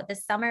now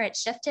this summer it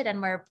shifted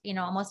and we're,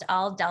 almost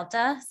all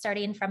Delta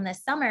starting from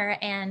this summer,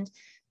 and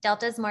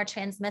Delta is more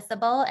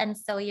transmissible. And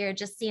so you're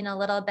just seeing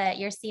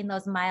you're seeing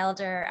those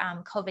milder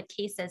COVID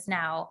cases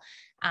now,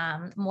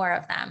 more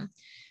of them.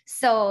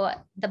 So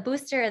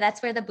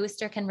that's where the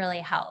booster can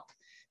really help.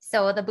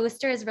 So the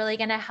booster is really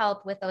going to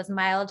help with those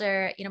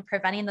milder,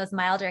 preventing those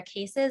milder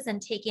cases and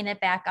taking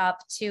it back up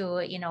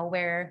to,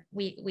 where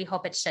we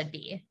hope it should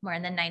be, more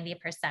in the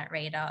 90%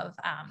 rate of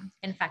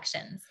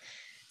infections.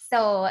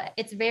 So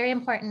it's very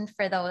important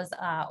for those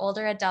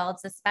older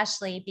adults,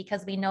 especially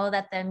because we know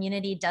that the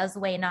immunity does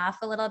wane off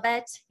a little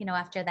bit,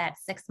 after that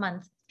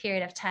 6-month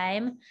period of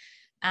time.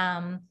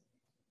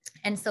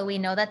 And so we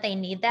know that they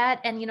need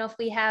that. And, if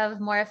we have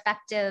more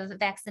effective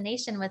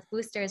vaccination with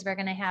boosters, we're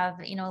going to have,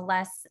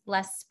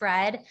 less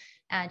spread,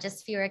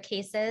 just fewer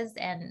cases,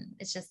 and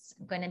it's just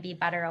going to be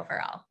better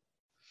overall.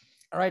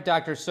 All right,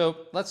 doctor.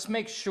 So let's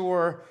make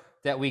sure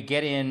that we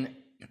get in,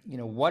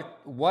 you're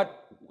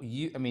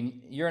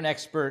an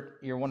expert,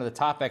 you're one of the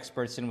top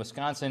experts in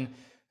Wisconsin.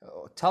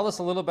 Tell us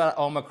a little about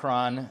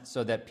Omicron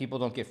so that people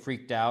don't get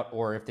freaked out,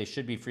 or if they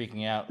should be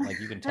freaking out, like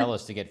you can tell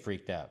us to get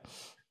freaked out.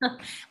 Well,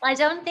 I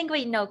don't think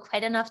we know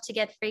quite enough to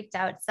get freaked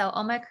out. So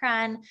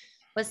Omicron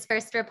was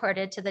first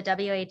reported to the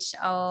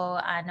WHO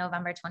on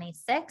November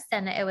 26th,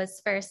 and it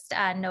was first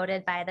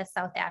noted by the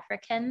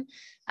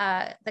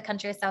the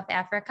country of South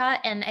Africa.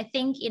 And I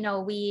think,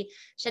 we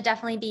should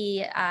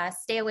definitely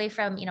stay away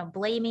from,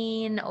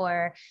 blaming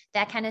or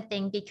that kind of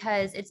thing,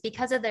 because it's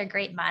because of their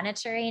great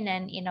monitoring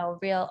and,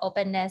 real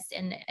openness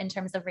in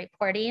terms of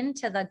reporting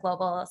to the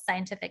global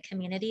scientific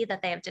community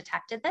that they have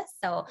detected this.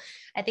 So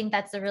I think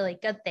that's a really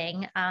good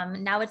thing.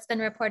 Now it's been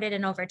reported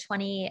in over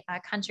 20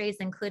 countries,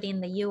 including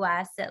the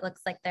US. It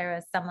looks like there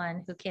was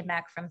someone who came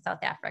back from South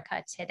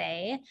Africa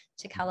today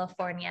to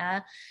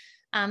California.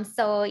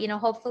 So,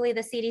 hopefully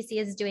the CDC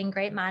is doing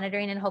great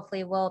monitoring, and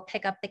hopefully we'll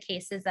pick up the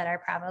cases that are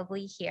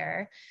probably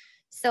here.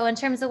 So in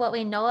terms of what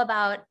we know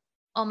about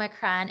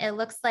Omicron, it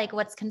looks like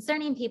what's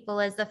concerning people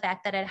is the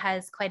fact that it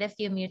has quite a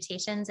few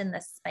mutations in the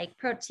spike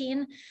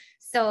protein.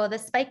 So the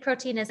spike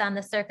protein is on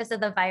the surface of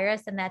the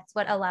virus, and that's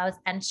what allows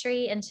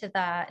entry into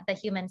the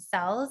human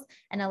cells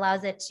and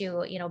allows it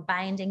to,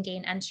 bind and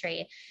gain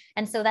entry.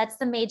 And so that's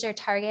the major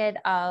target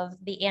of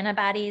the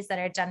antibodies that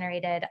are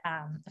generated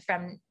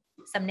from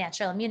some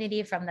natural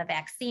immunity from the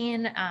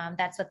vaccine.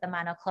 That's what the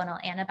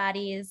monoclonal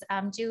antibodies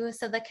do.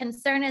 So the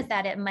concern is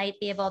that it might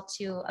be able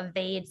to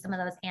evade some of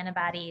those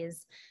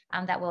antibodies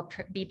that will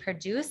be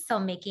produced. So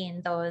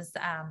making those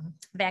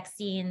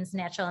vaccines,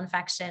 natural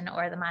infection,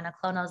 or the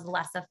monoclonals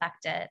less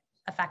effective.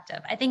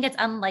 I think it's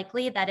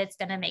unlikely that it's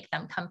going to make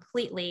them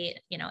completely,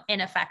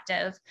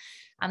 ineffective.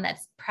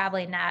 That's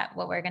probably not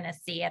what we're going to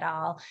see at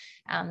all.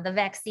 The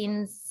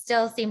vaccines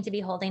still seem to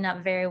be holding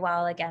up very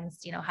well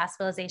against,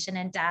 hospitalization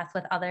and death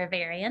with other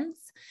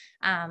variants.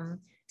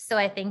 So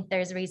I think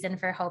there's reason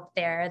for hope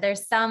there.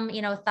 There's some,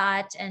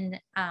 thought and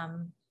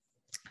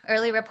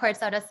early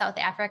reports out of South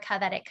Africa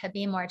that it could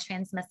be more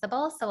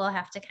transmissible. So we'll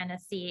have to kind of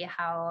see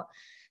how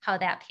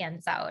that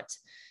pans out.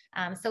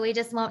 So we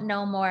just won't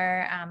know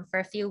more for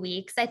a few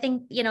weeks. I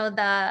think,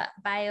 the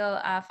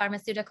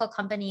pharmaceutical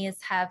companies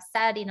have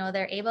said,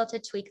 they're able to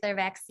tweak their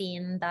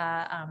vaccine.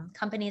 The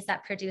companies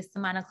that produce the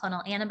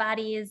monoclonal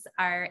antibodies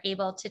are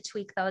able to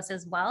tweak those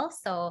as well.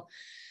 So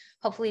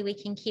hopefully we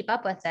can keep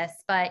up with this.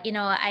 But,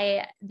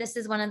 this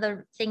is one of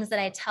the things that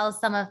I tell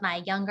some of my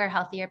younger,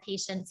 healthier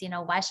patients,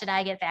 why should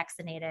I get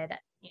vaccinated?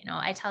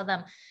 I tell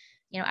them,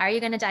 are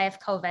you going to die of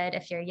COVID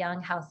if you're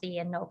young, healthy,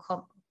 and no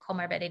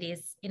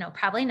comorbidities?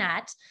 Probably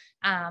not.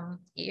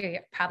 You're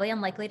probably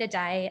unlikely to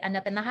die, end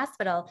up in the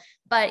hospital.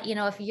 But,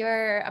 if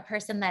you're a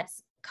person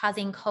that's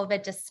causing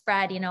COVID to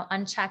spread,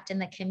 unchecked in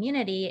the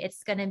community,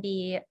 it's going to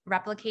be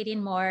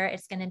replicating more.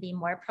 It's going to be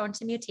more prone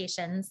to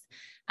mutations.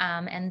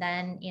 And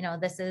then,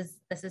 this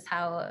is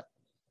how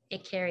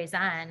it carries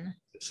on.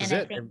 This is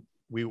it.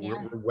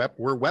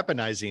 we're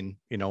weaponizing,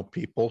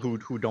 people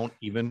who don't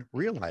even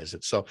realize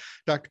it. So,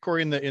 Dr.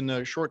 Corey, in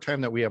the short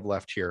time that we have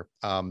left here,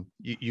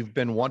 you've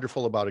been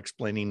wonderful about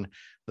explaining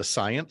the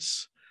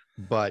science,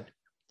 but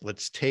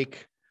let's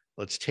take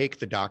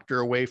the doctor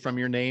away from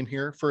your name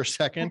here for a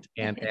second.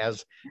 And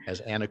as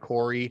Anna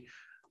Corey,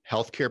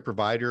 healthcare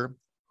provider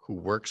who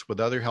works with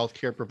other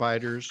healthcare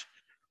providers,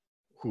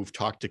 who've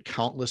talked to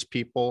countless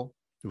people,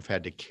 who've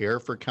had to care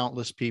for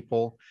countless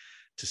people,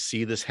 to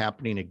see this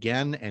happening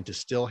again and to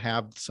still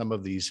have some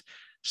of these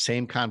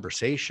same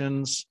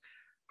conversations.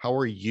 How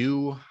are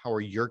you? How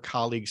are your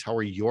colleagues? How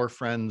are your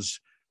friends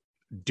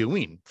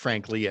doing,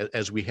 frankly,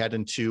 as we head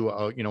into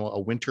a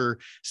winter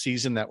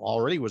season that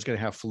already was going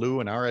to have flu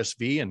and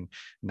RSV, and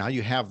now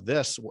you have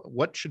this?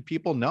 What should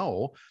people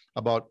know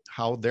about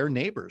how their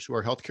neighbors who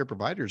are healthcare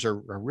providers are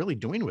really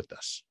doing with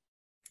this?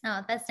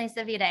 Oh, that's nice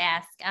of you to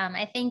ask.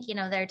 I think,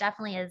 there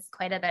definitely is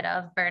quite a bit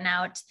of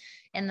burnout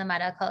in the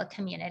medical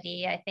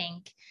community. I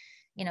think,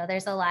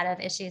 there's a lot of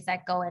issues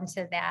that go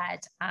into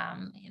that.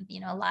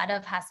 A lot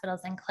of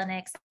hospitals and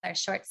clinics are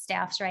short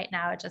staffed right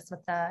now, just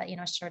with the,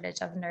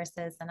 shortage of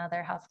nurses and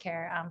other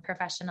healthcare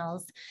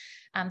professionals.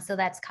 So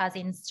that's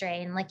causing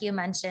strain. Like you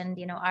mentioned,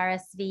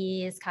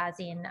 RSV is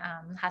causing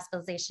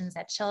hospitalizations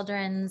at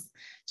children's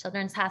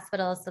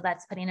hospitals. So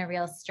that's putting a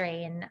real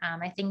strain.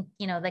 I think,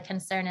 the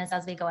concern is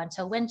as we go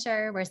into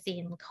winter, we're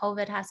seeing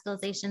COVID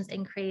hospitalizations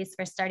increase.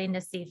 We're starting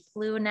to see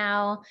flu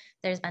now.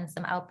 There's been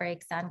some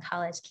outbreaks on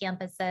college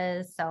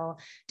campuses. So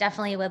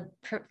definitely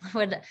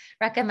would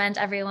recommend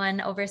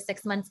everyone over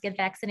 6 months get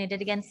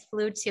vaccinated against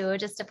flu too,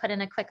 just to put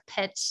in a quick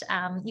pitch.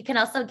 You can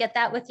also get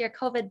that with your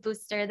COVID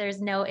booster.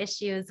 There's no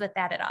issues with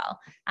that at all.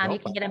 You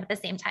can get them at the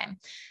same time.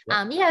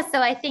 Yep.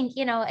 So I think,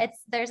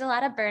 there's a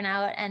lot of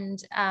burnout,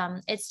 and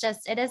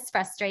it is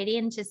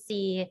frustrating to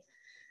see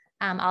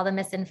all the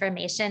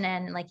misinformation.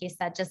 And like you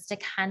said, just to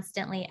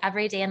constantly,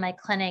 every day in my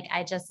clinic,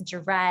 I just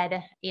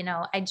dread,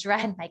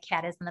 my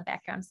cat is in the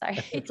background. Sorry.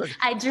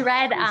 I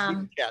dread,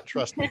 yeah,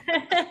 trust me.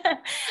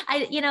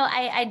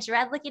 I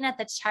dread looking at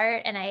the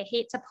chart, and I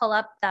hate to pull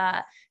up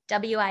the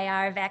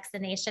WIR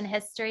vaccination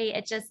history.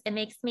 It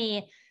makes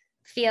me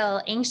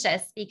feel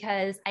anxious,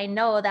 because I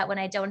know that when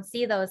I don't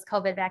see those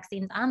COVID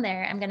vaccines on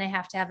there, I'm going to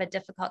have a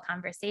difficult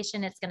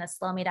conversation. It's going to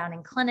slow me down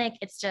in clinic.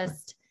 It's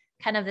just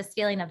kind of this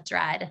feeling of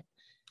dread.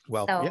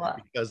 Well, yeah,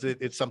 because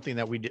it's something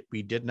that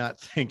we did not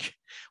think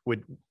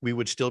we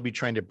would still be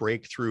trying to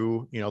break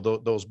through,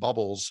 those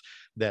bubbles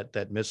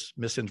that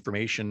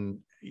misinformation,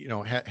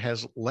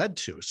 has led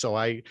to. So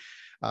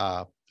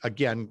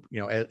again,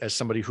 as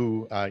somebody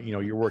who,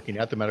 you're working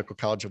at the Medical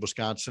College of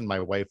Wisconsin,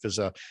 my wife is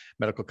a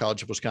Medical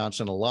College of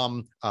Wisconsin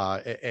alum,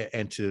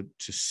 and to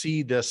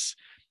see this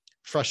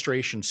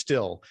frustration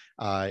still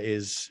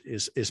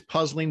is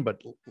puzzling.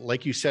 But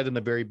like you said in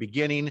the very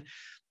beginning,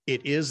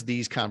 it is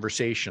these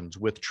conversations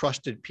with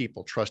trusted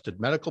people,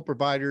 trusted medical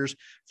providers,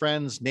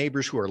 friends,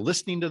 neighbors who are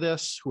listening to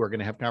this, who are going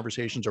to have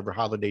conversations over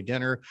holiday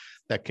dinner,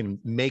 that can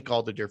make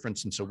all the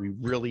difference. And so we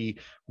really,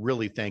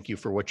 really thank you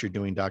for what you're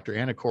doing, Dr.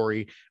 Anna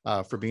Corey,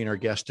 for being our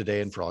guest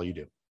today and for all you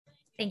do.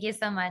 Thank you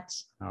so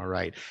much. All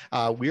right.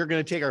 We are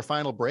going to take our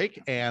final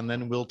break, and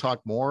then we'll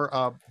talk more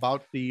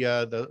about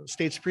the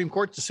state Supreme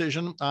Court's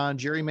decision on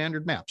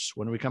gerrymandered maps.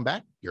 When we come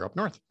back, you're up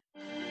north.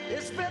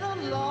 It's been a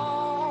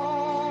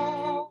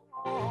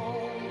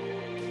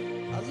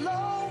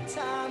long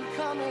time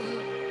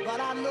coming, but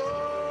I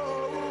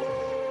know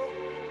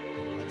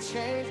a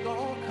change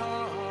gonna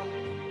come.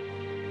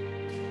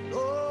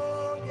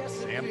 Oh, yes,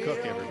 Sam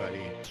Cooke,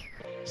 everybody.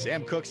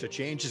 Sam Cooke's A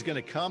Change Is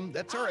Gonna Come.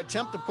 That's our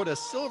attempt to put a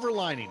silver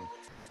lining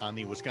on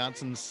the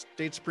Wisconsin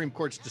State Supreme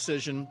Court's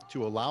decision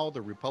to allow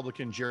the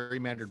Republican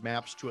gerrymandered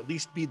maps to at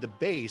least be the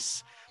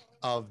base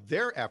of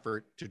their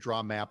effort to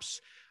draw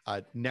maps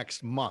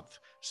next month.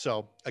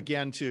 So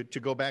again, to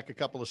go back a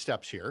couple of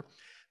steps here,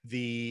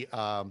 the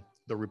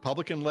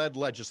Republican-led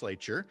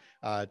legislature,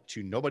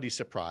 to nobody's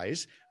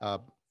surprise,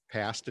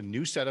 passed a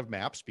new set of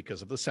maps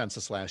because of the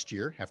census last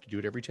year, have to do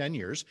it every 10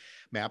 years,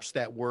 maps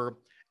that were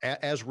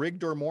as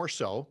rigged or more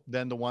so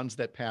than the ones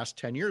that passed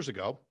 10 years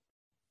ago.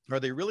 Are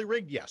they really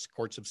rigged? Yes,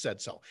 courts have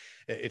said so.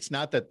 It's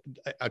not that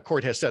a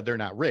court has said they're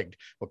not rigged.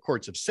 What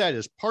courts have said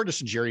is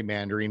partisan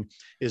gerrymandering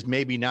is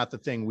maybe not the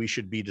thing we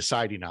should be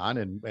deciding on.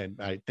 And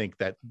I think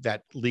that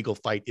legal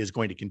fight is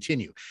going to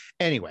continue.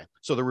 Anyway,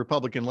 so the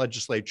Republican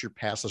legislature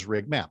passes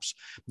rigged maps.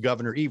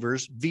 Governor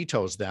Evers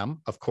vetoes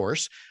them, of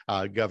course.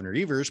 Governor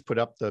Evers put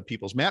up the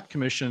People's Map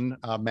Commission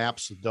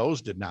maps.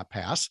 Those did not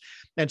pass.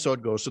 And so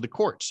it goes to the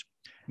courts.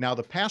 Now,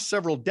 the past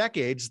several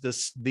decades,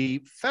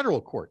 the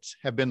federal courts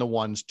have been the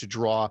ones to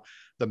draw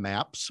the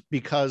maps,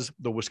 because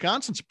the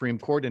Wisconsin Supreme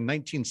Court in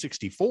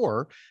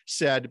 1964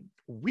 said,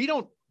 we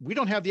don't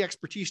have the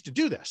expertise to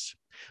do this.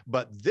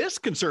 But this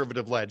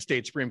conservative-led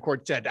state Supreme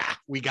Court said,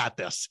 we got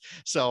this.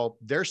 So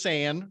they're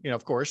saying,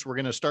 of course, we're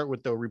going to start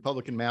with the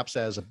Republican maps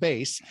as a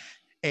base.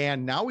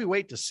 And now we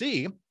wait to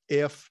see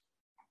if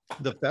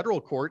the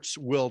federal courts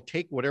will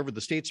take whatever the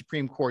state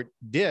Supreme Court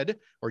did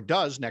or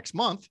does next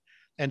month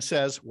and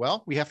says,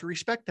 well, we have to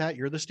respect that.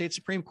 You're the state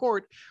Supreme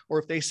Court. Or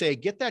if they say,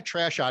 get that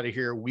trash out of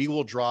here, we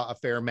will draw a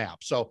fair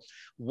map. So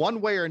one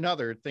way or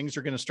another, things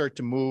are going to start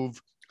to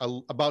move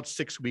about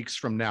 6 weeks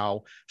from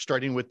now,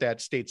 starting with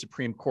that state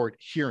Supreme Court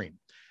hearing.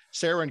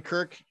 Sarah and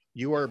Kirk,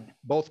 you are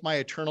both my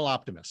eternal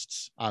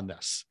optimists on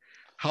this.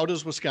 How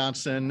does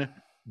Wisconsin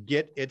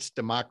get its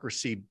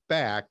democracy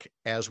back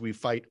as we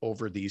fight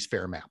over these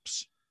fair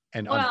maps?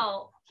 And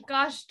well,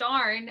 gosh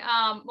darn.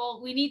 Well,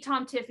 we need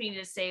Tom Tiffany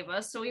to save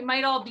us, so we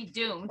might all be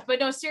doomed. But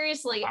no,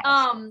 seriously,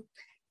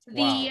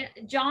 the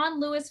John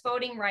Lewis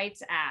Voting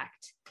Rights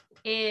Act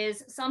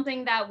is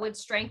something that would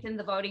strengthen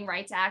the Voting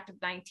Rights Act of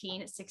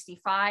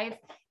 1965.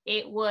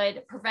 It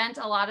would prevent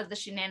a lot of the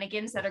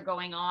shenanigans that are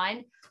going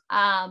on.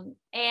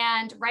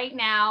 And right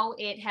now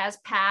it has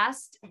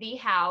passed the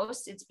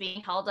House. It's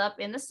being held up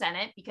in the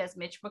Senate because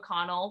Mitch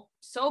McConnell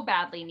so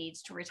badly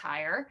needs to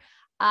retire.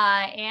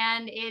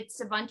 And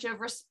it's a bunch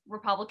of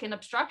Republican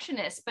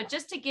obstructionists. But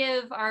just to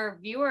give our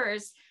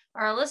viewers,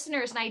 our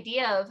listeners, an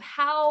idea of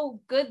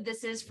how good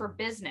this is for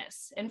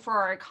business and for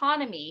our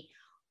economy,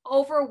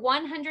 over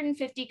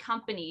 150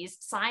 companies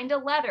signed a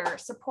letter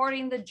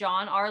supporting the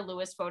John R.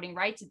 Lewis Voting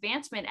Rights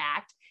Advancement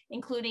Act,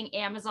 including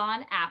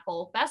Amazon,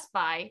 Apple, Best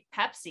Buy,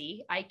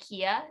 Pepsi,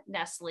 IKEA,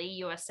 Nestle,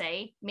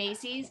 USA,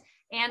 Macy's,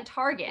 and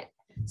Target.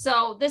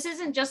 So this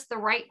isn't just the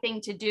right thing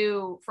to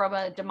do from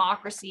a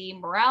democracy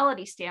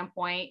morality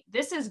standpoint.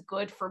 This is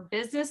good for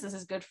business. This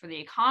is good for the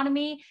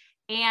economy.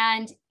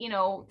 And, you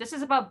know, this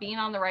is about being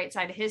on the right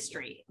side of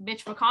history.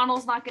 Mitch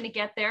McConnell's not going to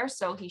get there,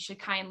 so he should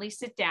kindly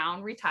sit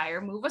down, retire,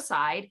 move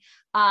aside.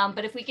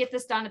 But if we get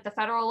this done at the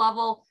federal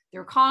level,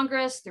 through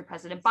Congress, through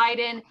President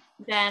Biden,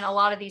 then a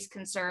lot of these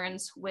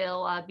concerns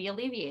will be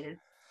alleviated.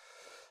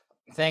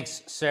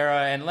 Thanks,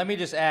 Sarah. And let me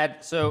just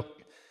add, so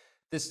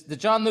the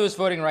John Lewis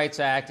Voting Rights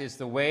Act is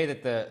the way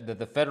that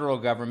the federal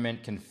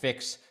government can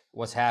fix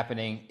what's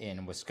happening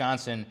in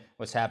Wisconsin,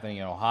 what's happening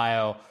in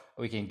Ohio.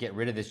 We can get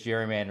rid of this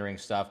gerrymandering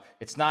stuff.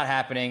 It's not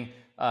happening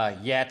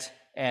yet,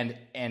 and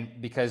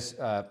because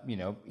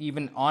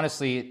even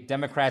honestly,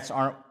 Democrats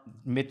aren't.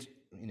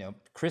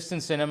 Kristen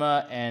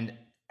Sinema and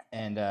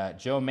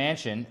Joe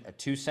Manchin,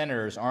 two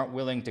senators, aren't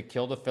willing to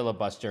kill the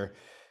filibuster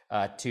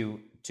to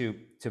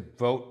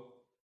vote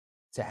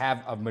to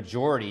have a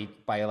majority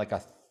by like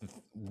a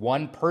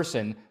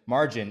one-person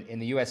margin in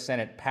the U.S.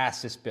 Senate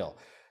pass this bill.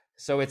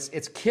 So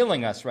it's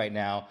killing us right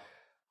now.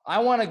 I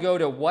want to go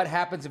to what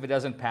happens if it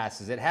doesn't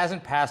pass. It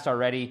hasn't passed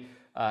already.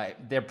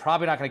 They're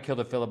probably not going to kill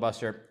the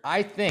filibuster.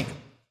 I think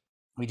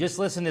we just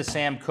listened to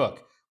Sam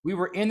Cooke. We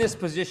were in this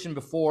position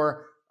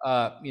before,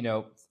 in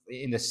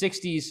the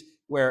 60s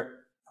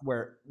where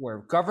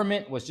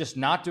government was just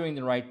not doing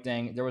the right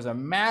thing. There was a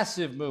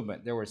massive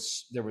movement. There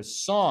was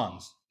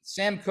songs,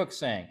 Sam Cooke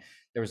sang.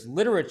 There was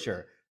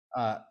literature.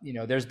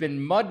 There's been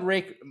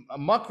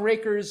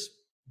muckrakers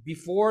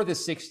before the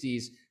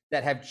 60s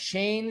that have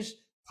changed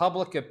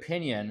public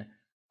opinion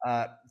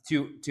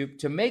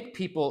to make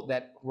people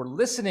that were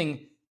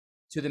listening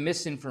to the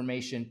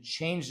misinformation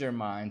change their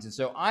minds. And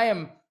so I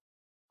am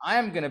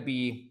going to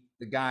be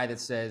the guy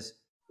that says,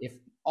 if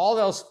all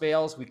else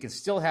fails, we can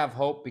still have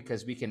hope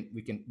because we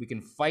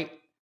can fight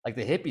like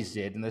the hippies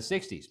did in the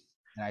 60s.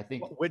 And I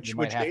think which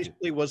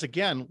basically was,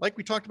 again, like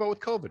we talked about with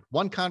COVID,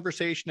 one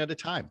conversation at a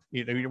time.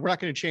 We're not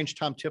going to change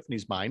Tom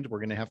Tiffany's mind. We're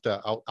going to have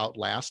to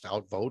outlast,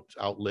 outvote,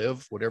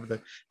 outlive, whatever the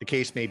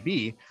case may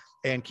be,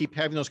 and keep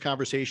having those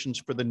conversations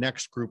for the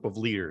next group of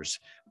leaders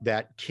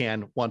that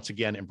can once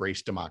again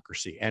embrace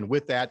democracy. And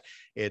with that,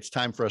 it's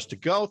time for us to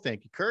go.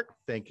 Thank you, Kirk.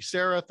 Thank you,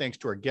 Sarah. Thanks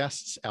to our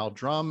guests, Al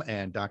Drum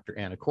and Dr.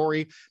 Anna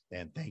Corey.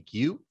 And thank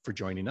you for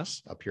joining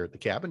us up here at the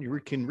cabin. You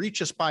can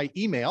reach us by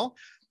email.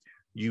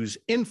 Use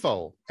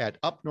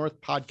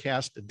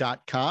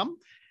info@upnorthpodcast.com.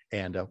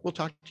 And we'll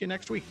talk to you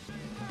next week.